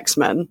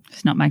X-Men.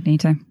 It's not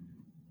Magneto.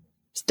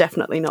 It's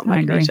definitely not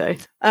Magneto.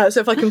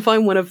 So if I can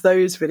find one of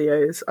those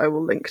videos, I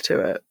will link to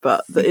it.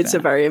 But it's a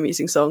very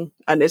amusing song.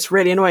 And it's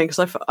really annoying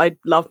because I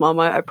love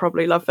Marmite. I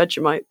probably love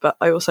Vegemite. But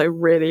I also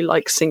really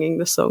like singing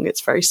the song.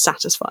 It's very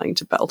satisfying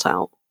to belt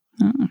out.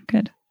 Oh,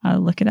 good. I'll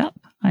look it up.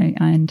 I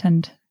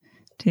intend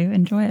to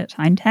enjoy it.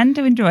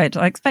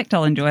 I expect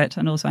I'll enjoy it.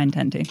 And also I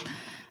intend to.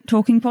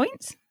 Talking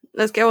points?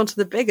 Let's go on to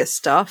the bigger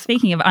stuff.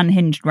 Speaking of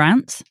unhinged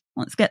rants,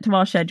 let's get to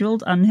our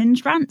scheduled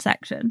unhinged rant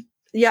section.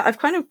 Yeah, I've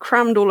kind of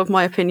crammed all of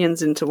my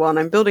opinions into one.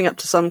 I'm building up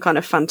to some kind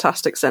of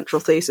fantastic central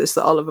thesis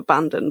that I'll have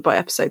abandoned by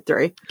episode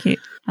 3. Cute.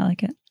 I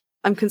like it.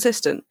 I'm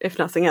consistent, if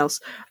nothing else.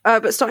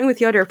 But starting with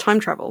the idea of time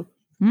travel.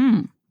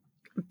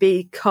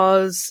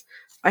 Because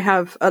I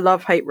have a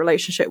love-hate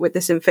relationship with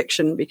this in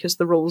fiction because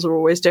the rules are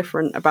always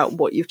different about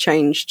what you've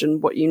changed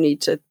and what you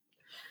need to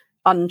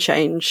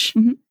unchange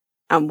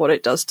and what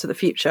it does to the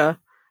future.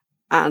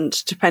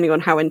 And depending on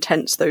how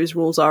intense those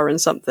rules are in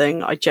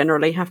something, I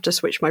generally have to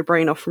switch my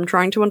brain off from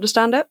trying to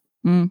understand it.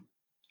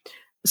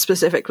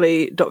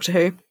 Specifically, Doctor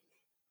Who.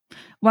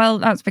 Well,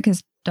 that's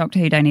because Doctor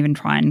Who don't even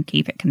try and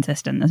keep it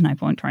consistent. There's no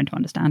point trying to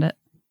understand it.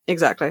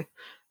 Exactly.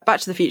 Back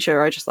to the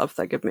Future, I just love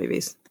their good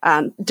movies.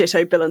 And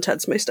ditto Bill and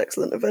Ted's Most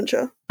Excellent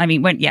Adventure. I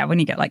mean, when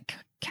you get like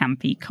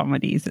campy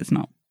comedies, it's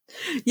not...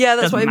 Yeah,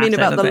 that's what I mean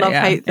about the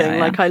love-hate thing.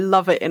 Like, I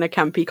love it in a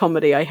campy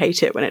comedy. I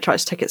hate it when it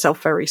tries to take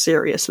itself very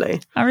seriously.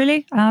 Oh,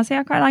 really? See,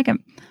 I quite like it.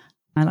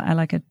 I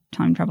like a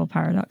time travel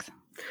paradox.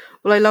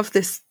 Well, I love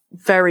this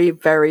very,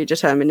 very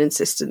determined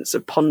insistence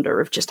of Ponder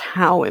of just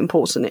how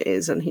important it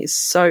is. And he's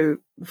so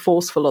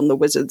forceful on the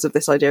wizards of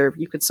this idea of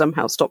you could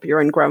somehow stop your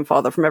own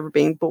grandfather from ever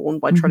being born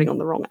by treading on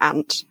the wrong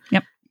ant.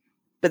 Yep.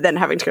 But then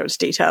having to go into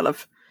detail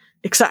of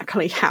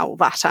exactly how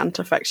that ant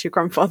affects your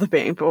grandfather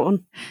being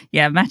born.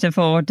 Yeah,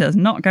 metaphor does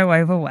not go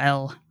over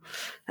well.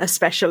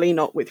 Especially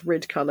not with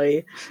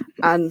Ridcully.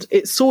 And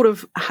it's sort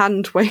of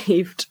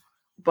hand-waved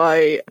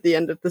by the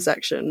end of the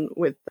section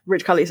with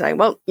Ridcully saying,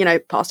 well,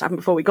 past happened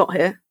before we got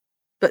here.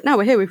 But now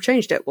we're here, we've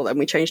changed it. Well, then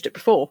we changed it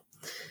before.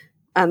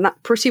 And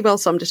that pretty well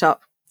summed it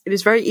up. It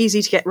is very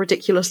easy to get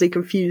ridiculously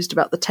confused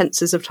about the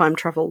tenses of time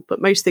travel,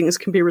 but most things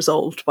can be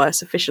resolved by a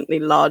sufficiently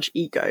large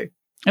ego.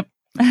 Yep.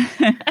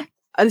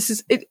 And this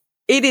is...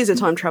 It is a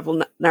time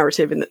travel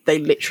narrative in that they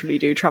literally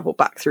do travel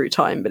back through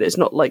time, but it's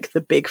not like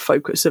the big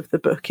focus of the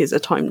book is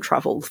a time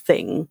travel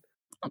thing.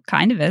 It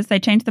kind of is. They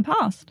change the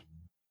past.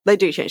 They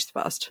do change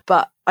the past,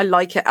 but I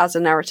like it as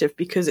a narrative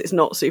because it's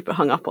not super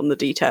hung up on the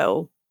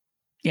detail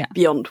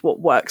beyond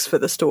what works for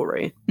the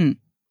story.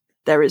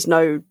 There is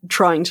no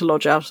trying to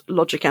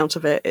logic out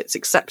of it. It's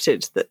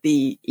accepted that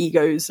the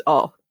egos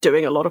are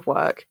doing a lot of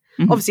work.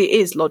 Obviously, it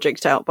is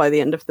logicked out by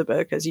the end of the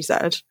book, as you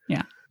said.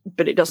 Yeah.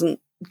 but it doesn't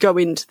go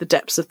into the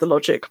depths of the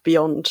logic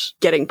beyond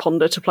getting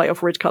Ponder to play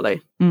off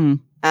Ridcully.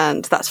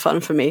 And that's fun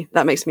for me.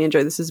 That makes me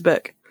enjoy this as a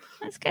book.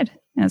 That's good.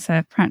 That's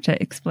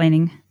Pratchett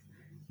explaining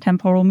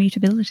temporal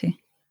mutability.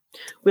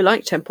 We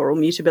like temporal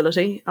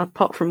mutability,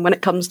 apart from when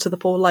it comes to the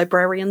poor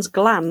librarian's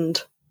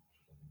gland.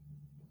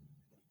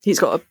 He's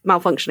got a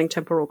malfunctioning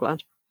temporal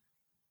gland.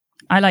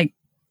 I like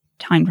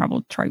time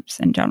travel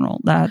tropes in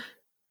general. That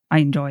I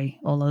enjoy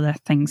all of the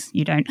things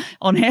you don't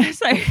on here.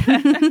 So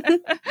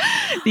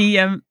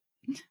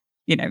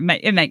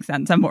it makes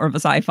sense. I'm more of a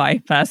sci-fi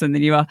person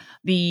than you are.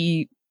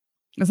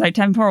 So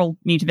temporal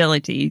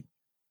mutability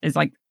is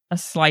like a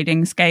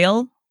sliding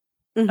scale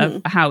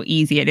of how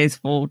easy it is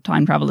for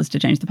time travelers to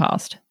change the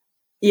past.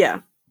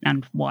 Yeah.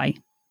 And why.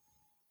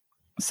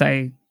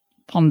 So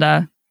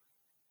Ponder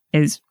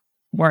is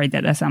worried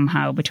that they're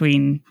somehow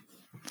between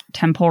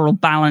temporal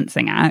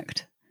balancing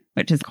act,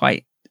 which is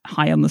quite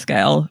high on the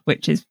scale,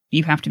 which is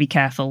you have to be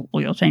careful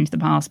or you'll change the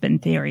past, but in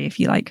theory, if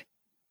you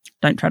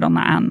don't tread on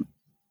that ant,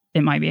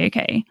 it might be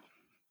okay.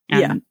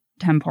 And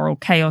temporal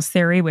chaos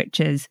theory, which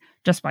is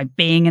just by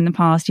being in the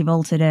past, you've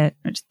altered it,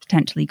 which is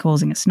potentially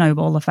causing a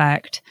snowball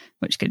effect,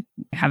 which could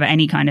have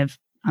any kind of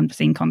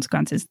unforeseen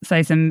consequences.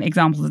 So some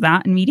examples of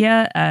that in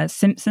media,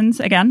 Simpsons,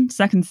 again,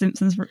 second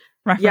Simpsons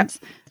reference,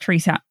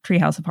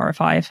 Treehouse of Horror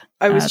 5.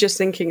 I was just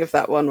thinking of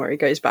that one where he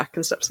goes back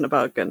and steps in a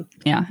bug and...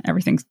 Yeah,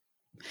 everything's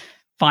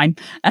fine.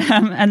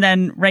 And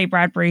then Ray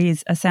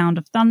Bradbury's A Sound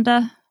of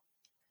Thunder,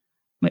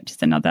 which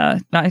is another...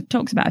 It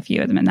talks about a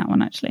few of them in that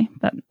one, actually,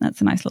 but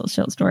that's a nice little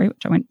short story,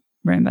 which I won't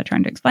ruin by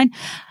trying to explain,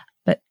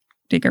 but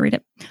do go read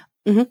it.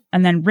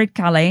 And then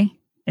Ridcully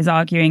is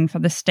arguing for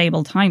the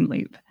stable time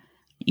loop.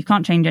 You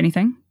can't change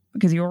anything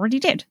because you already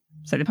did.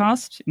 So the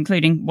past,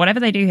 including whatever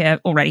they do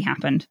here, already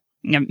happened.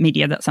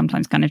 Media that's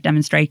sometimes kind of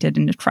demonstrated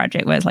in the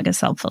tragic, where it's like a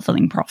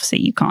self-fulfilling prophecy.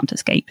 You can't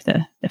escape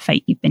the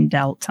fate you've been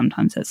dealt.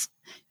 Sometimes it's,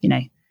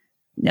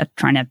 they're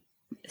trying to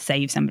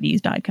save somebody who's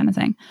died kind of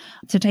thing.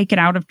 To take it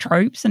out of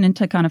tropes and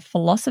into kind of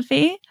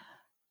philosophy,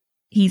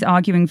 he's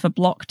arguing for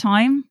block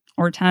time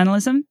or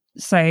eternalism.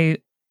 So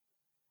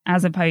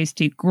as opposed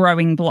to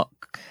growing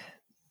block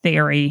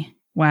theory,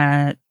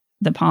 where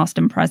the past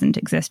and present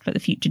exist, but the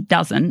future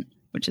doesn't,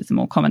 which is a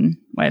more common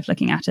way of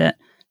looking at it.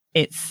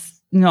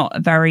 It's not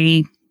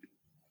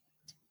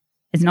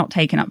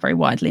taken up very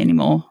widely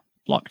anymore,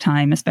 block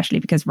time, especially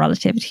because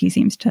relativity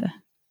seems to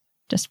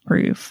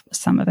disprove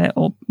some of it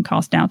or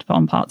cast doubt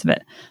upon parts of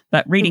it.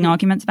 But reading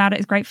arguments about it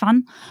is great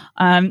fun.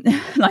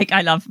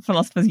 I love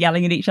philosophers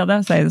yelling at each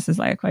other. So this is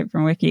like a quote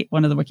from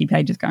one of the wiki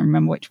pages. Can't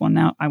remember which one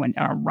now. I went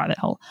down a rabbit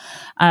hole.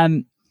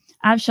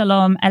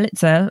 Avshalom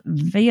Elitzer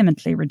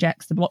vehemently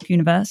rejects the block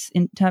universe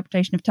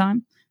interpretation of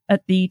time.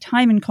 At the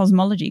Time and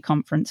Cosmology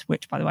Conference,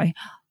 which, by the way,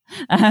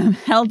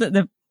 held at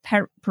the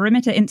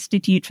Perimeter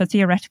Institute for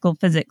Theoretical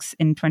Physics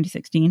in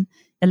 2016,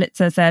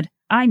 Elitzer said,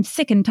 "I'm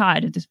sick and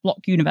tired of this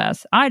block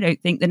universe. I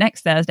don't think the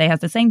next Thursday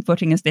has the same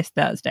footing as this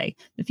Thursday.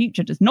 The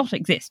future does not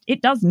exist.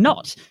 It does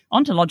not.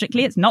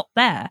 Ontologically, it's not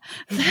there."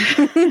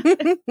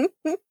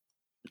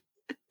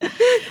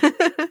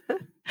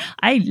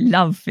 I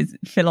love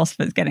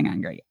philosophers getting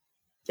angry.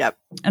 Yep.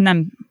 And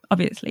then,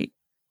 obviously,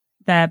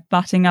 they're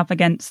butting up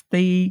against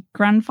the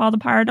grandfather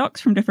paradox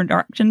from different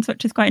directions,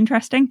 which is quite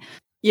interesting.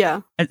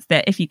 Yeah. It's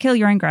that if you kill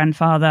your own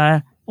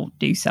grandfather or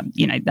do some,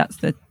 that's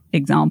the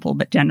example,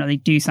 but generally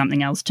do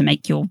something else to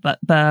make your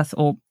birth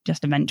or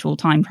just eventual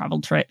time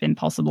travel trip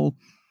impossible,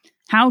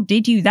 how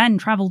did you then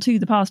travel to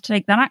the past to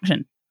take that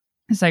action?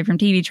 So from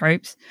TV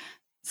tropes,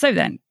 so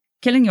then,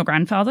 killing your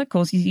grandfather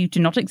causes you to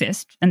not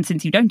exist, and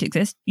since you don't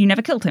exist, you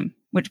never killed him,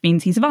 which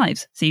means he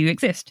survives, so you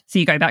exist. So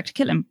you go back to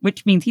kill him,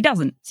 which means he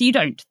doesn't, so you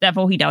don't.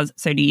 Therefore he does,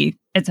 so do you,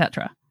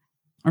 etc.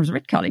 Or as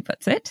Ridcully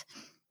puts it,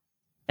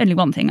 "Only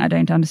one thing I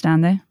don't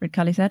understand there,"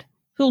 Ridcully said.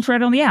 "Who'll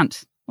tread on the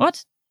ant?"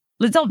 "What?"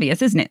 "Well, it's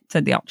obvious, isn't it?"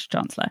 said the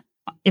Arch-Chancellor.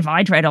 "If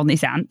I tread on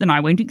this ant, then I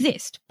won't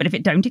exist. But if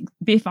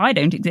I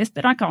don't exist,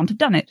 then I can't have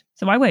done it.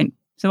 So I won't.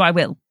 So I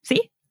will.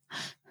 See?"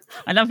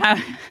 I love how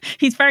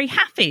he's very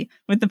happy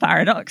with the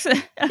paradox.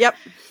 Yep.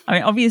 I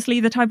mean, obviously,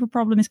 the type of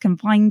problem is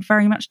confined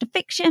very much to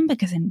fiction,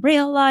 because in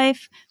real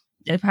life,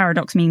 a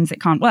paradox means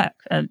it can't work.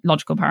 A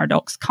logical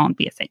paradox can't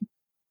be a thing.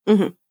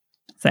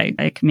 So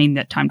it can mean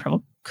that time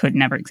travel could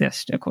never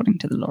exist according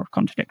to the law of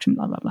contradiction,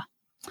 blah, blah, blah.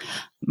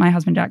 My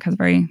husband, Jack, has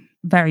very,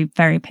 very,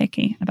 very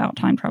picky about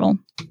time travel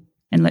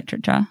in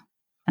literature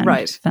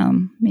and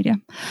film media.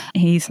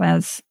 He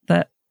says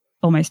that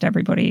almost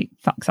everybody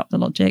fucks up the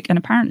logic. And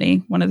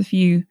apparently one of the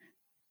few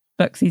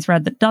books he's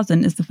read that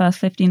doesn't is The First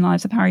 15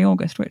 Lives of Harry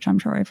August, which I'm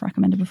sure I've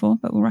recommended before,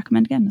 but we'll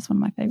recommend again. It's one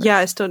of my favourites. Yeah,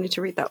 I still need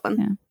to read that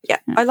one. Yeah.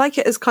 I like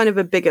it as kind of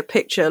a bigger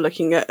picture,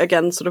 looking at,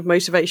 again, sort of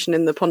motivation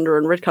in the Ponder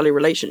and Ridcully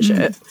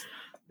relationship.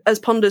 As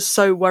Ponder's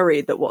so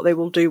worried that what they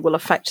will do will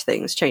affect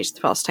things, change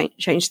the past,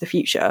 change the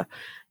future,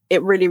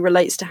 it really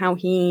relates to how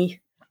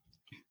he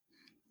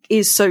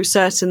is so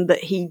certain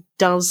that he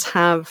does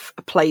have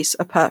a place,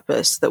 a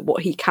purpose, that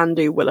what he can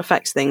do will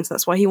affect things.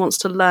 That's why he wants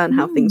to learn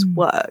how things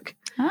work.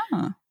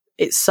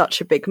 It's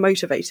such a big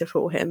motivator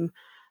for him.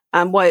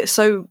 And why it's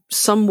so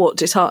somewhat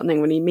disheartening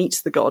when he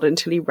meets the god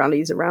until he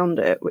rallies around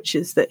it, which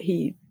is that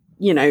he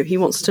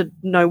wants to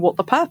know what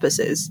the purpose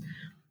is.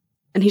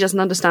 And he doesn't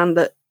understand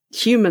that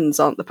humans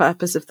aren't the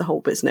purpose of the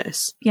whole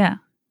business. Yeah.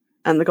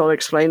 And the god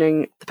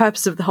explaining the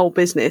purpose of the whole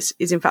business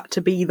is in fact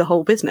to be the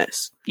whole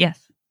business. Yes,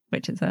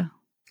 which is a...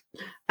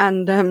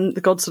 And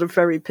the god's sort of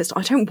very pissed.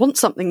 I don't want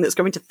something that's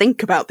going to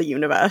think about the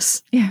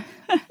universe. Yeah.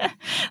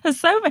 There's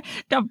so many...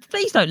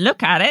 Please don't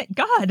look at it.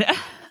 God.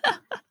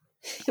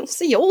 You'll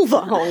see all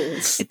the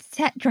holes. It's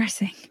set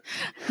dressing.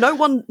 No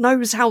one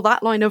knows how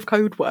that line of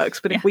code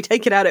works, but if we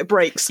take it out, it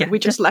breaks. So we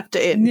just left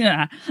it in.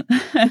 Yeah.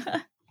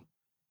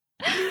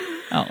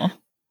 Oh.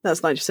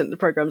 That's 90% of the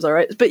programs, all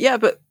right.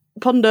 But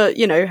Ponder,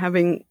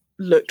 having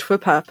looked for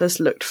purpose,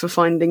 looked for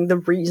finding the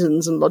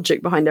reasons and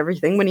logic behind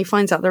everything, when he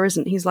finds out there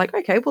isn't, he's like,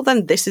 okay, well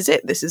then this is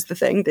it. This is the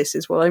thing. This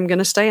is what I'm going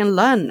to stay and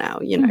learn now,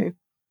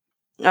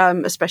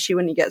 especially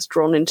when he gets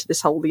drawn into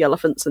this whole the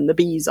elephants and the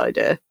bees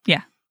idea.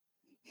 Yeah.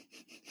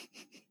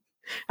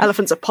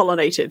 Elephants are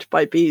pollinated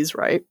by bees,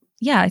 right?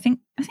 Yeah, I think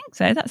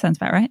so. That sounds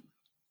about right.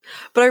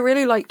 But I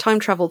really like time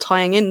travel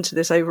tying into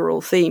this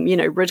overall theme.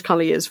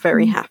 Ridcully is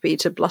very happy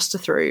to bluster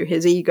through.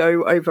 His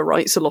ego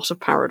overwrites a lot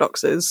of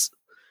paradoxes,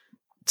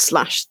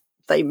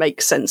 / they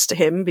make sense to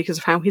him because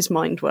of how his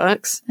mind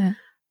works.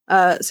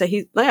 Yeah. So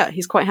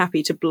he's quite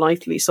happy to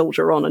blithely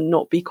soldier on and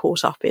not be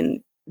caught up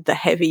in the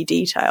heavy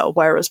detail,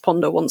 whereas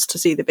Ponder wants to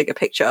see the bigger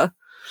picture.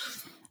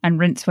 And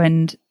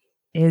Rincewind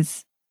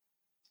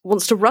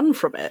wants to run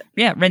from it.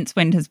 Yeah,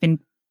 Rincewind has been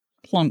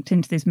plonked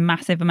into this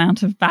massive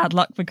amount of bad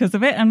luck because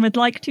of it and would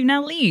like to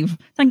now leave.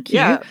 Thank you.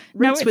 Yeah,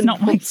 no, it's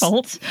not my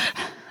fault.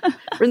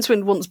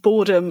 Rincewind wants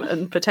boredom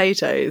and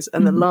potatoes,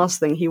 and the last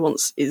thing he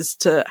wants is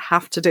to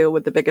have to deal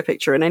with the bigger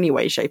picture in any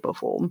way, shape or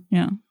form.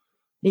 Yeah.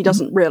 He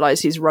doesn't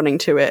realise he's running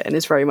to it and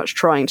is very much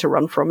trying to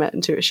run from it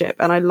and to a ship.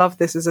 And I love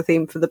this as a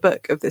theme for the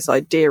book, of this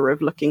idea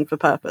of looking for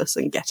purpose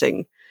and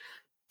getting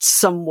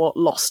somewhat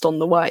lost on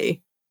the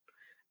way.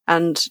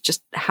 And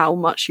just how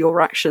much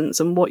your actions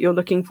and what you're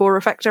looking for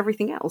affect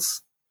everything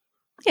else.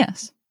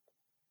 Yes.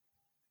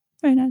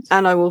 Very nice.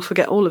 And I will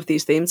forget all of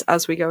these themes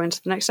as we go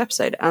into the next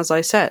episode, as I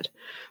said.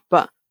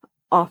 But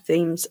our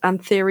themes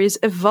and theories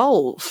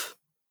evolve.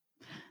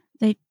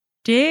 They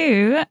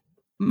do,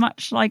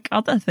 much like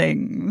other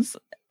things.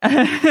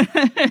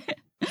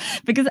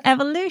 Because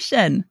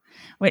evolution,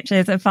 which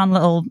is a fun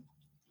little,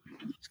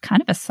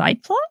 kind of a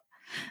side plot.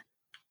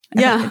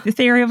 Yeah. The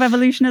theory of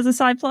evolution as a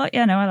side plot.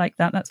 Yeah, no, I like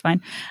that. That's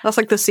fine. That's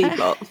like the C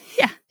plot.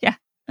 Yeah.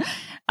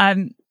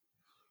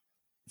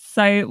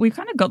 So we've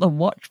kind of got the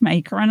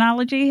watchmaker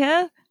analogy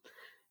here.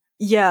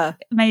 Yeah.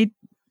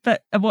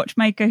 But a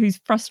watchmaker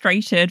who's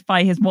frustrated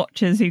by his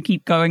watches who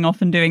keep going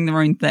off and doing their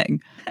own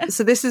thing.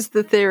 So this is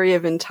the theory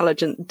of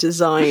intelligent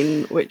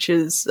design, which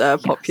is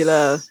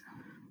popular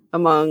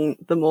among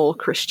the more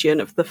Christian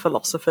of the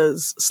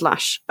philosophers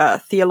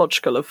 /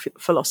 theological of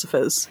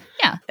philosophers.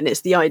 Yeah. And it's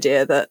the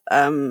idea that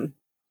I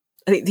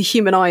think the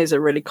human eye is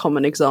a really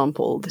common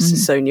example. This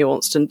is so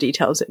nuanced and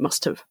detailed.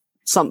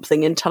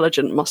 Something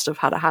intelligent must have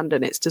had a hand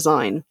in its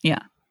design.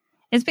 Yeah.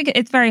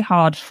 It's very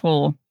hard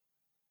for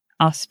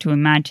us to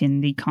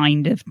imagine the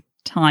kind of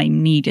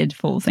time needed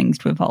for things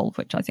to evolve,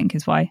 which I think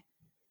is why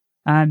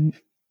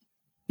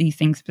these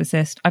things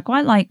persist. I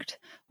quite liked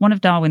one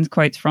of Darwin's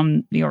quotes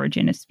from The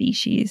Origin of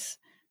Species,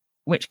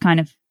 which kind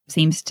of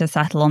seems to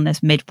settle on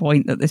this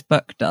midpoint that this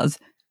book does,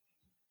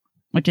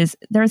 which is,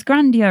 there is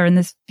grandeur in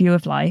this view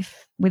of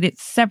life, with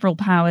its several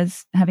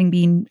powers having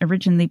been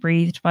originally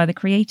breathed by the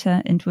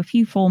Creator into a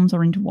few forms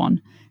or into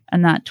one,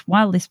 and that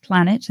while this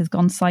planet has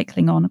gone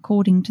cycling on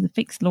according to the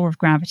fixed law of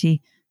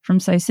gravity,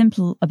 from so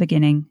simple a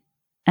beginning,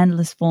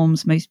 endless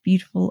forms most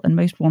beautiful and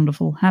most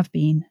wonderful have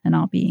been and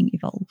are being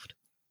evolved.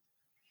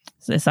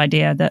 So this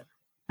idea that,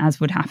 as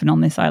would happen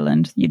on this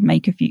island, you'd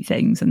make a few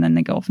things and then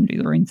they go off and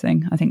do their own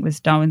thing, I think was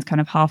Darwin's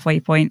kind of halfway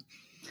point.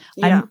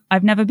 Yeah.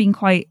 I've never been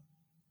quite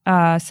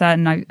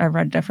certain. I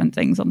read different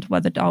things onto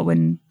whether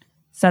Darwin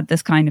said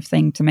this kind of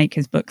thing to make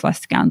his book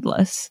less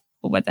scandalous,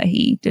 or whether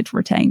he did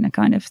retain a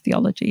kind of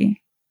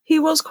theology. He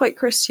was quite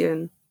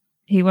Christian.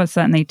 He was,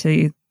 certainly,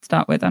 to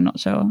start with. I'm not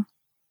sure.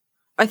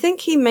 I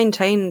think he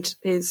maintained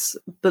his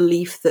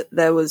belief that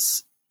there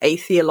was a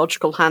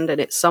theological hand in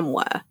it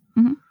somewhere,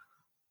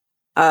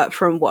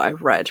 from what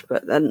I've read,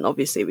 but then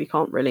obviously we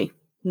can't really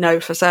know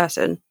for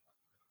certain.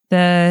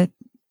 The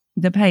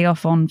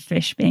payoff on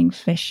fish being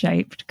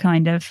fish-shaped,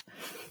 kind of,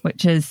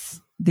 which is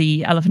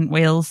the elephant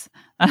wheels.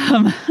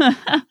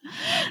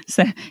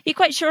 So, you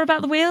quite sure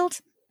about the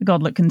wheels? The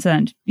god looked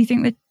concerned. Do you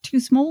think they're too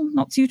small,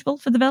 not suitable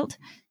for the belt?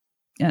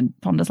 And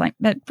Ponder's like,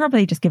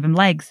 probably just give him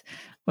legs,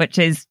 which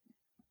is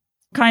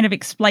kind of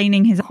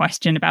explaining his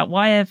question about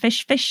why are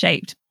fish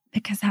fish-shaped?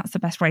 Because that's the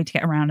best way to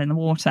get around in the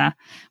water.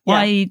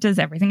 Why does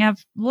everything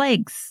have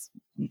legs?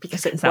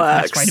 Because it works.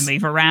 That's the best way to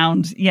move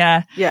around.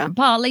 Yeah.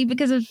 Partly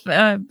because of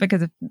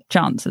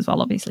chance as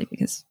well, obviously,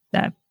 because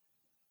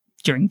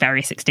during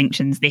various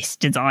extinctions, this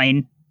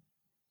design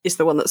Is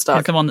the one that stuck.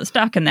 It's the one that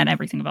stuck, and then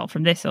everything evolved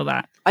from this or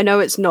that. I know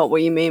it's not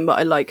what you mean, but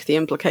I like the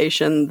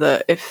implication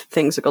that if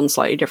things had gone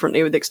slightly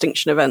differently with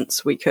extinction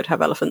events, we could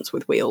have elephants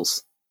with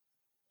wheels.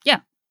 Yeah,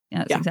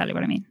 that's exactly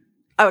what I mean.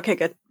 Oh, okay,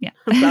 good. Yeah.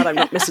 I'm glad I'm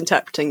not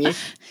misinterpreting you.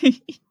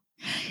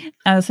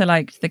 I also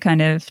liked the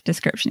kind of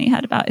description he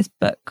had about his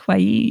book where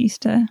you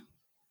used to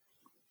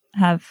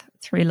have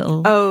 3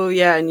 little... Oh,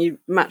 yeah, and you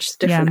matched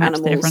different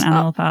animals the different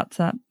animal parts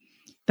up.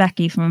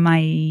 Becky, for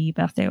my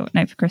birthday,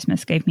 for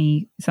Christmas, gave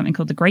me something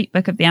called The Great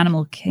Book of the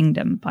Animal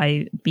Kingdom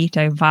by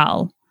Beto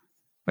Val,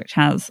 which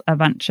has a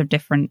bunch of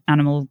different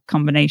animal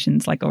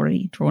combinations like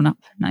already drawn up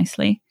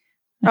nicely.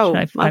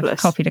 I've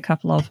copied a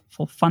couple of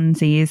for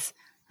funsies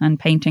and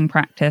painting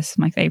practice,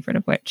 my favourite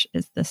of which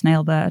is the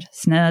snail bird,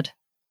 Snurd.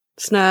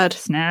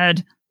 I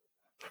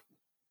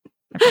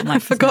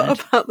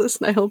forgot about the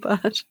snail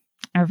bird.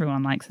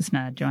 Everyone likes a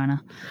snurd,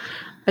 Joanna.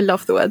 I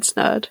love the word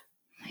snurd.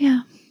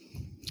 Yeah.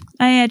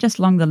 Just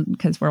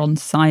because we're on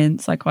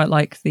science, I quite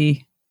like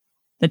the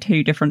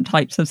 2 different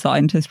types of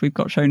scientists we've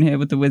got shown here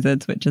with the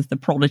wizards, which is the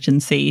Prodigy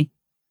C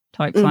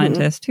type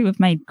scientists who have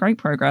made great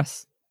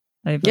progress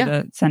over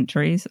the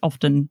centuries,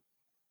 often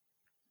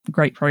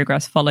great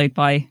progress followed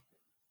by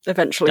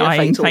eventually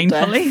dying a fatal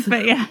painfully. death.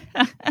 But yeah.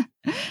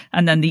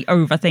 And then the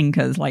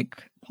overthinkers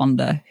like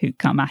Ponder who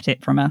come at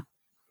it from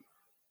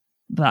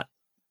but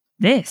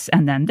this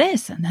and then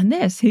this and then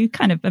this, who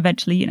kind of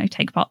eventually,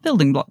 take apart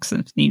building blocks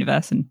of the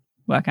universe and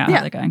work out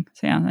how they're going.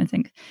 So yeah, I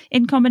think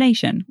in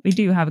combination, we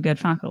do have a good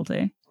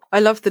faculty. I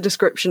love the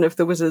description of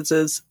the wizards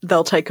as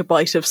they'll take a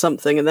bite of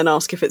something and then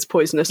ask if it's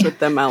poisonous with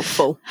their mouth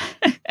full.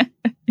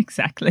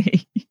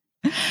 Exactly.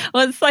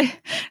 Well, it's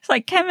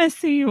like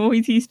chemists who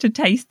always used to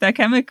taste their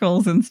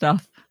chemicals and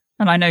stuff.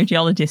 And I know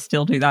geologists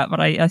still do that, but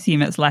I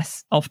assume it's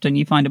less often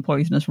you find a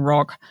poisonous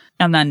rock.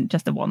 And then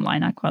just the one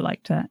line I quite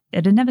liked.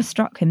 It had never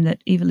struck him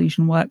that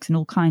evolution works in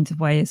all kinds of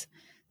ways.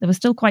 There were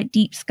still quite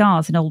deep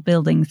scars in old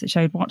buildings that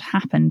showed what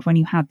happened when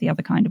you had the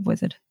other kind of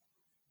wizard.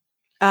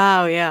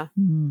 Oh, yeah.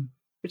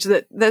 Which is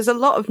that there's a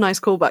lot of nice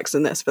callbacks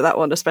in this, but that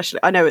one especially.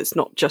 I know it's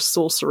not just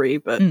sorcery,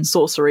 but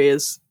sorcery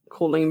is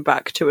calling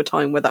back to a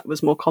time where that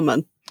was more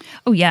common.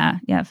 Oh, yeah.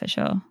 Yeah, for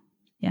sure.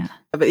 Yeah.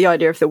 But the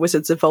idea of the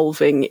wizards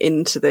evolving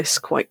into this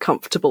quite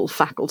comfortable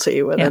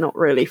faculty where they're not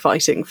really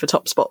fighting for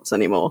top spots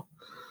anymore.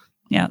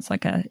 Yeah, it's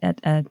like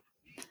a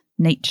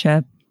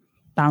nature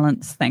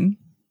balance thing.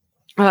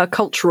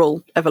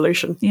 Cultural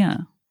evolution. Yeah.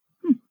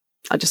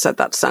 I just said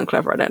that to sound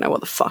clever. I don't know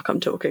what the fuck I'm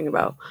talking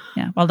about.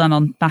 Yeah, well done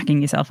on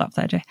backing yourself up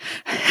there, Jay.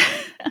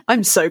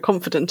 I'm so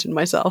confident in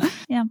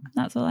myself. Yeah,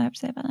 that's all I have to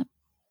say about that.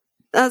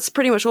 That's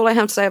pretty much all I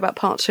have to say about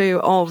part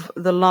 2 of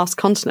The Last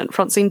Continent.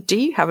 Francine, do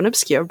you have an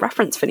obscure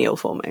reference finial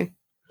for me?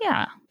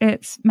 Yeah,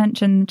 it's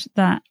mentioned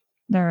that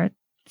there are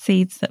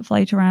seeds that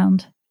float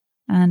around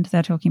and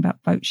they're talking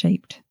about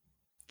boat-shaped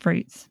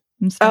fruits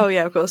and stuff. Oh,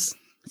 yeah, of course.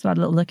 So I had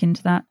a little look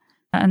into that.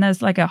 And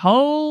there's like a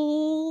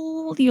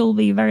whole, you'll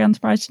be very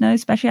unsurprised to know,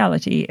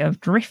 speciality of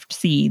drift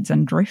seeds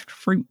and drift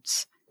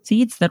fruits.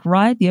 Seeds that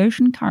ride the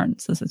ocean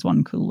currents. This is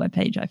one cool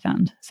webpage I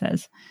found,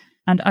 says.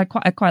 And I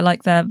quite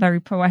like their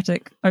very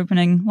poetic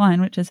opening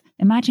line, which is,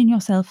 imagine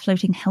yourself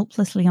floating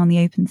helplessly on the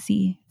open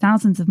sea,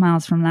 thousands of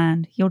miles from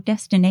land, your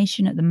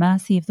destination at the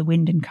mercy of the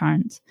wind and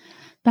currents.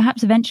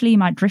 Perhaps eventually you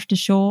might drift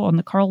ashore on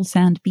the coral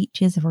sand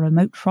beaches of a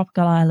remote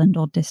tropical island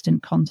or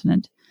distant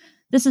continent.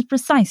 This is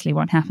precisely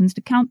what happens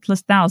to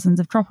countless thousands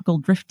of tropical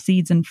drift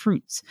seeds and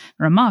fruits,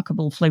 a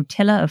remarkable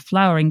flotilla of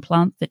flowering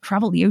plants that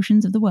travel the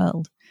oceans of the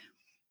world.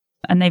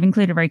 And they've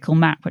included a very cool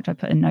map, which I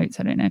put in notes.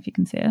 I don't know if you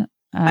can see it.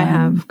 I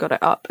have got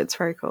it up. It's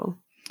very cool.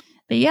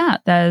 But yeah,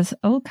 there's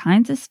all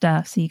kinds of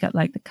stuff. So you got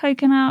like the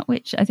coconut,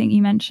 which I think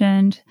you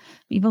mentioned.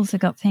 We've also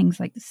got things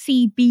like the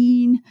sea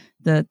bean,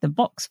 the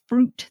box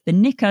fruit, the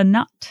knicker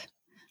nut.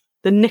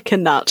 The knicker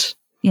nut.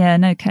 Yeah,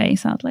 no K,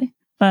 sadly.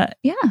 But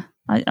yeah,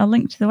 I'll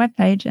link to the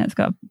webpage and it's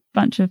got a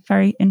bunch of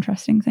very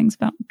interesting things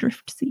about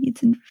drift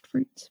seeds and drift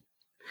fruits.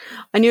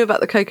 I knew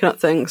about the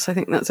coconut things. I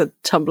think that's a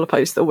Tumblr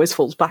post that always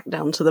falls back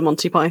down to the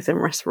Monty Python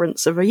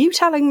reference of, are you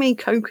telling me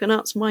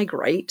coconuts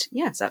migrate?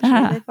 Yes,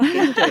 actually, they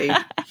fucking do.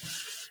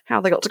 How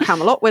they got to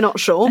Camelot, we're not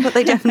sure, but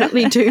they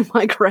definitely do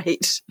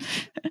migrate.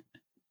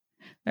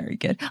 Very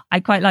good. I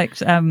quite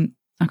liked, I can't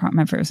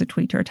remember if it was a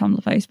tweet or a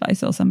Tumblr post, but I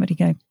saw somebody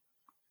go,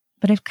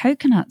 but if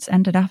coconuts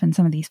ended up in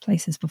some of these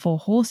places before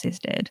horses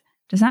did,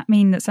 does that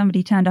mean that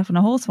somebody turned up on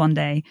a horse one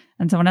day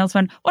and someone else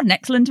went, what an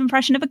excellent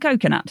impression of a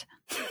coconut?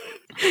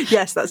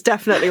 Yes, that's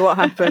definitely what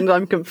happened.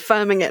 I'm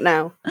confirming it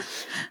now.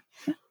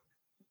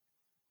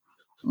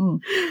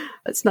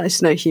 It's nice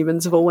to know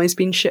humans have always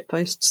been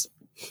shitposts.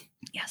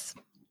 Yes.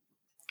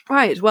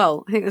 Right,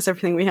 well, I think that's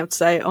everything we have to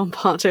say on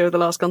part 2 of The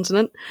Last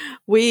Continent.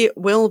 We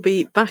will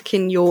be back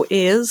in your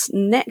ears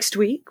next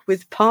week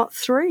with part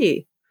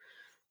 3,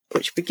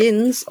 which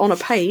begins on a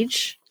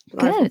page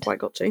that I haven't quite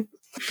got to.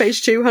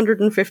 Page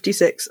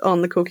 256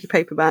 on the Corky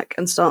paperback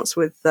and starts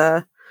with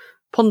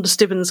Ponder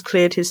Stibbons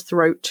cleared his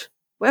throat.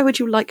 Where would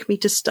you like me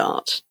to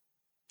start?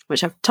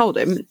 Which I've told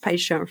him,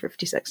 page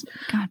 256.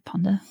 God,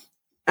 Ponder.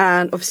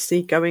 And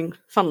obviously going,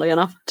 funnily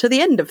enough, to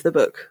the end of the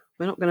book,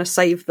 We're not going to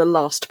save the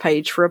last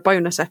page for a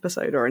bonus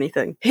episode or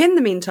anything. In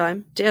the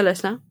meantime, dear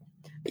listener,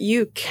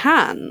 you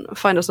can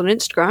find us on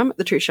Instagram at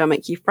The Truth Shall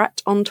Make You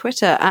Fret, on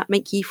Twitter at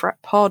Make Ye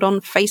Fret Pod, on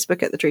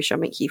Facebook at The Truth Shall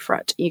Make You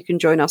Fret. You can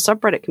join our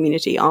subreddit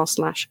community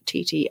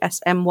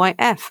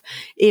r/TTSMYF.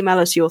 Email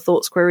us your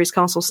thoughts, queries,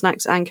 castle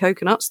snacks and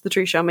coconuts, The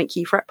Truth Shall Make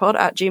You Fret Pod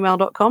at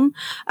gmail.com.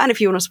 And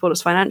if you want to support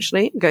us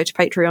financially, go to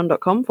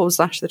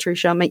patreon.com/The Truth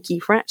Shall Make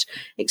You Fret.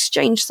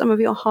 Exchange some of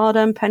your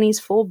hard-earned pennies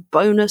for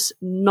bonus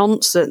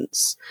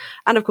nonsense.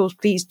 And of course,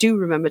 please do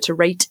remember to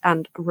rate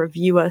and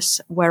review us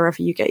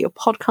wherever you get your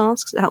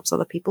podcasts, because it helps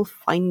other people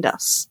find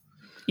us.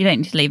 You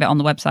don't need to leave it on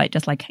the website,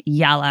 just like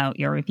yell out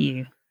your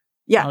review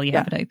while you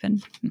have it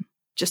open.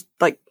 Just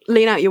like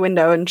lean out your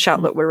window and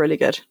shout that we're really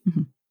good.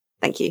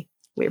 Thank you.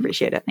 We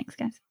appreciate it. Thanks,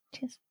 guys.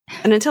 Cheers.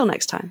 And until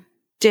next time,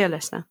 dear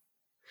listener,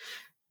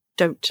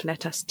 don't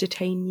let us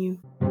detain you.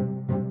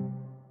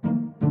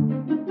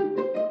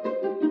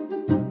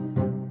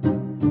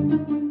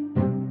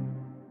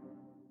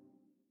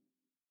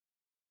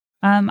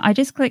 I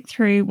just clicked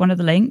through one of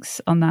the links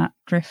on that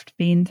Drift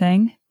Bean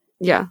thing.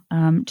 Yeah.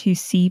 To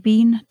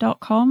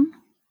seabean.com.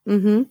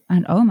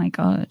 And oh my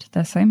God,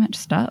 there's so much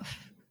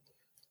stuff.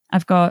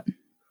 I've got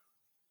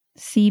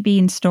sea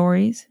bean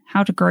stories,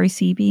 how to grow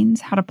sea beans,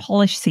 how to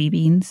polish sea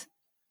beans,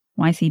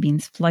 why sea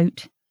beans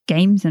float,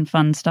 games and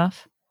fun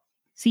stuff,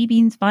 sea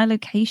beans by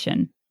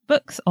location,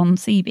 books on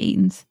sea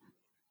beans,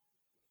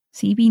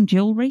 sea bean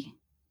jewelry,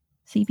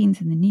 sea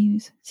beans in the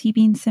news, sea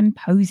bean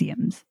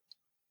symposiums.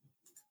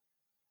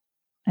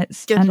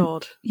 Good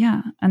Lord.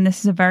 Yeah, and this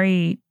is a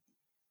very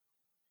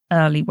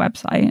early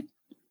website,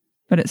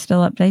 but it's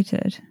still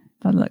updated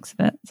by the looks of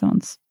it.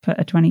 Someone's put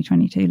a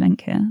 2022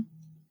 link here.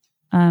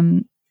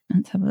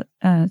 Let's have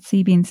a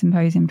Sea Bean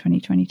Symposium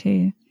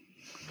 2022.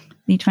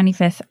 The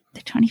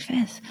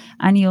 25th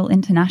annual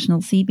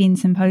International Sea Bean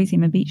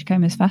Symposium and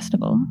Beachcombers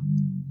Festival.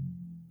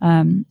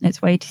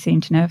 It's way too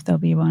soon to know if there'll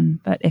be one,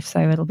 but if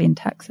so, it'll be in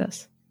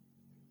Texas.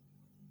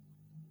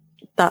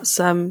 That's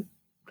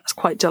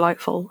quite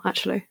delightful,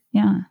 actually.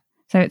 Yeah.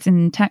 So it's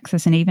in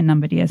Texas in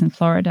even-numbered years and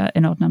Florida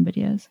in odd-numbered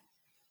years.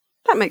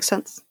 That makes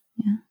sense.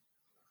 Yeah.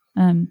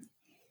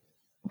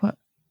 What?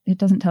 It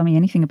doesn't tell me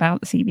anything about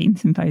the Sea Bean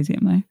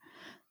Symposium, though.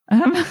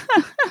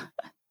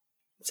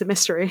 It's a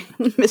mystery.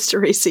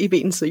 Mystery Sea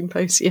Bean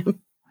Symposium.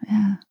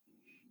 Yeah.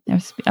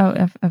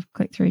 I've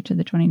clicked through to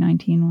the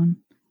 2019 one.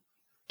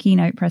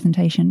 Keynote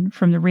presentation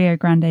from the Rio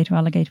Grande to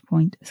Alligator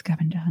Point, a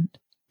scavenger hunt.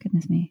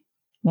 Goodness me.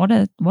 What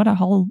a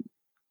whole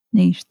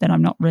niche that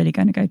I'm not really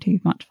going to go too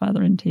much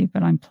further into,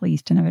 but I'm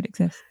pleased to know it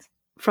exists.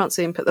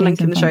 Francine, put the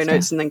link in the show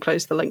notes and then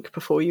close the link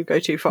before you go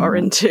too far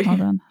into.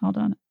 Hold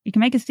on. You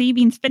can make a sea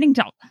bean spinning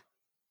top.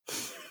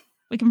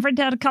 We can print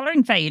out a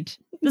colouring page.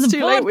 There's it's a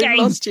too board late. game. We've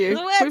lost you.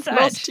 We've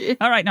lost you.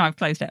 All right, no, I've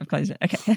closed it. Okay.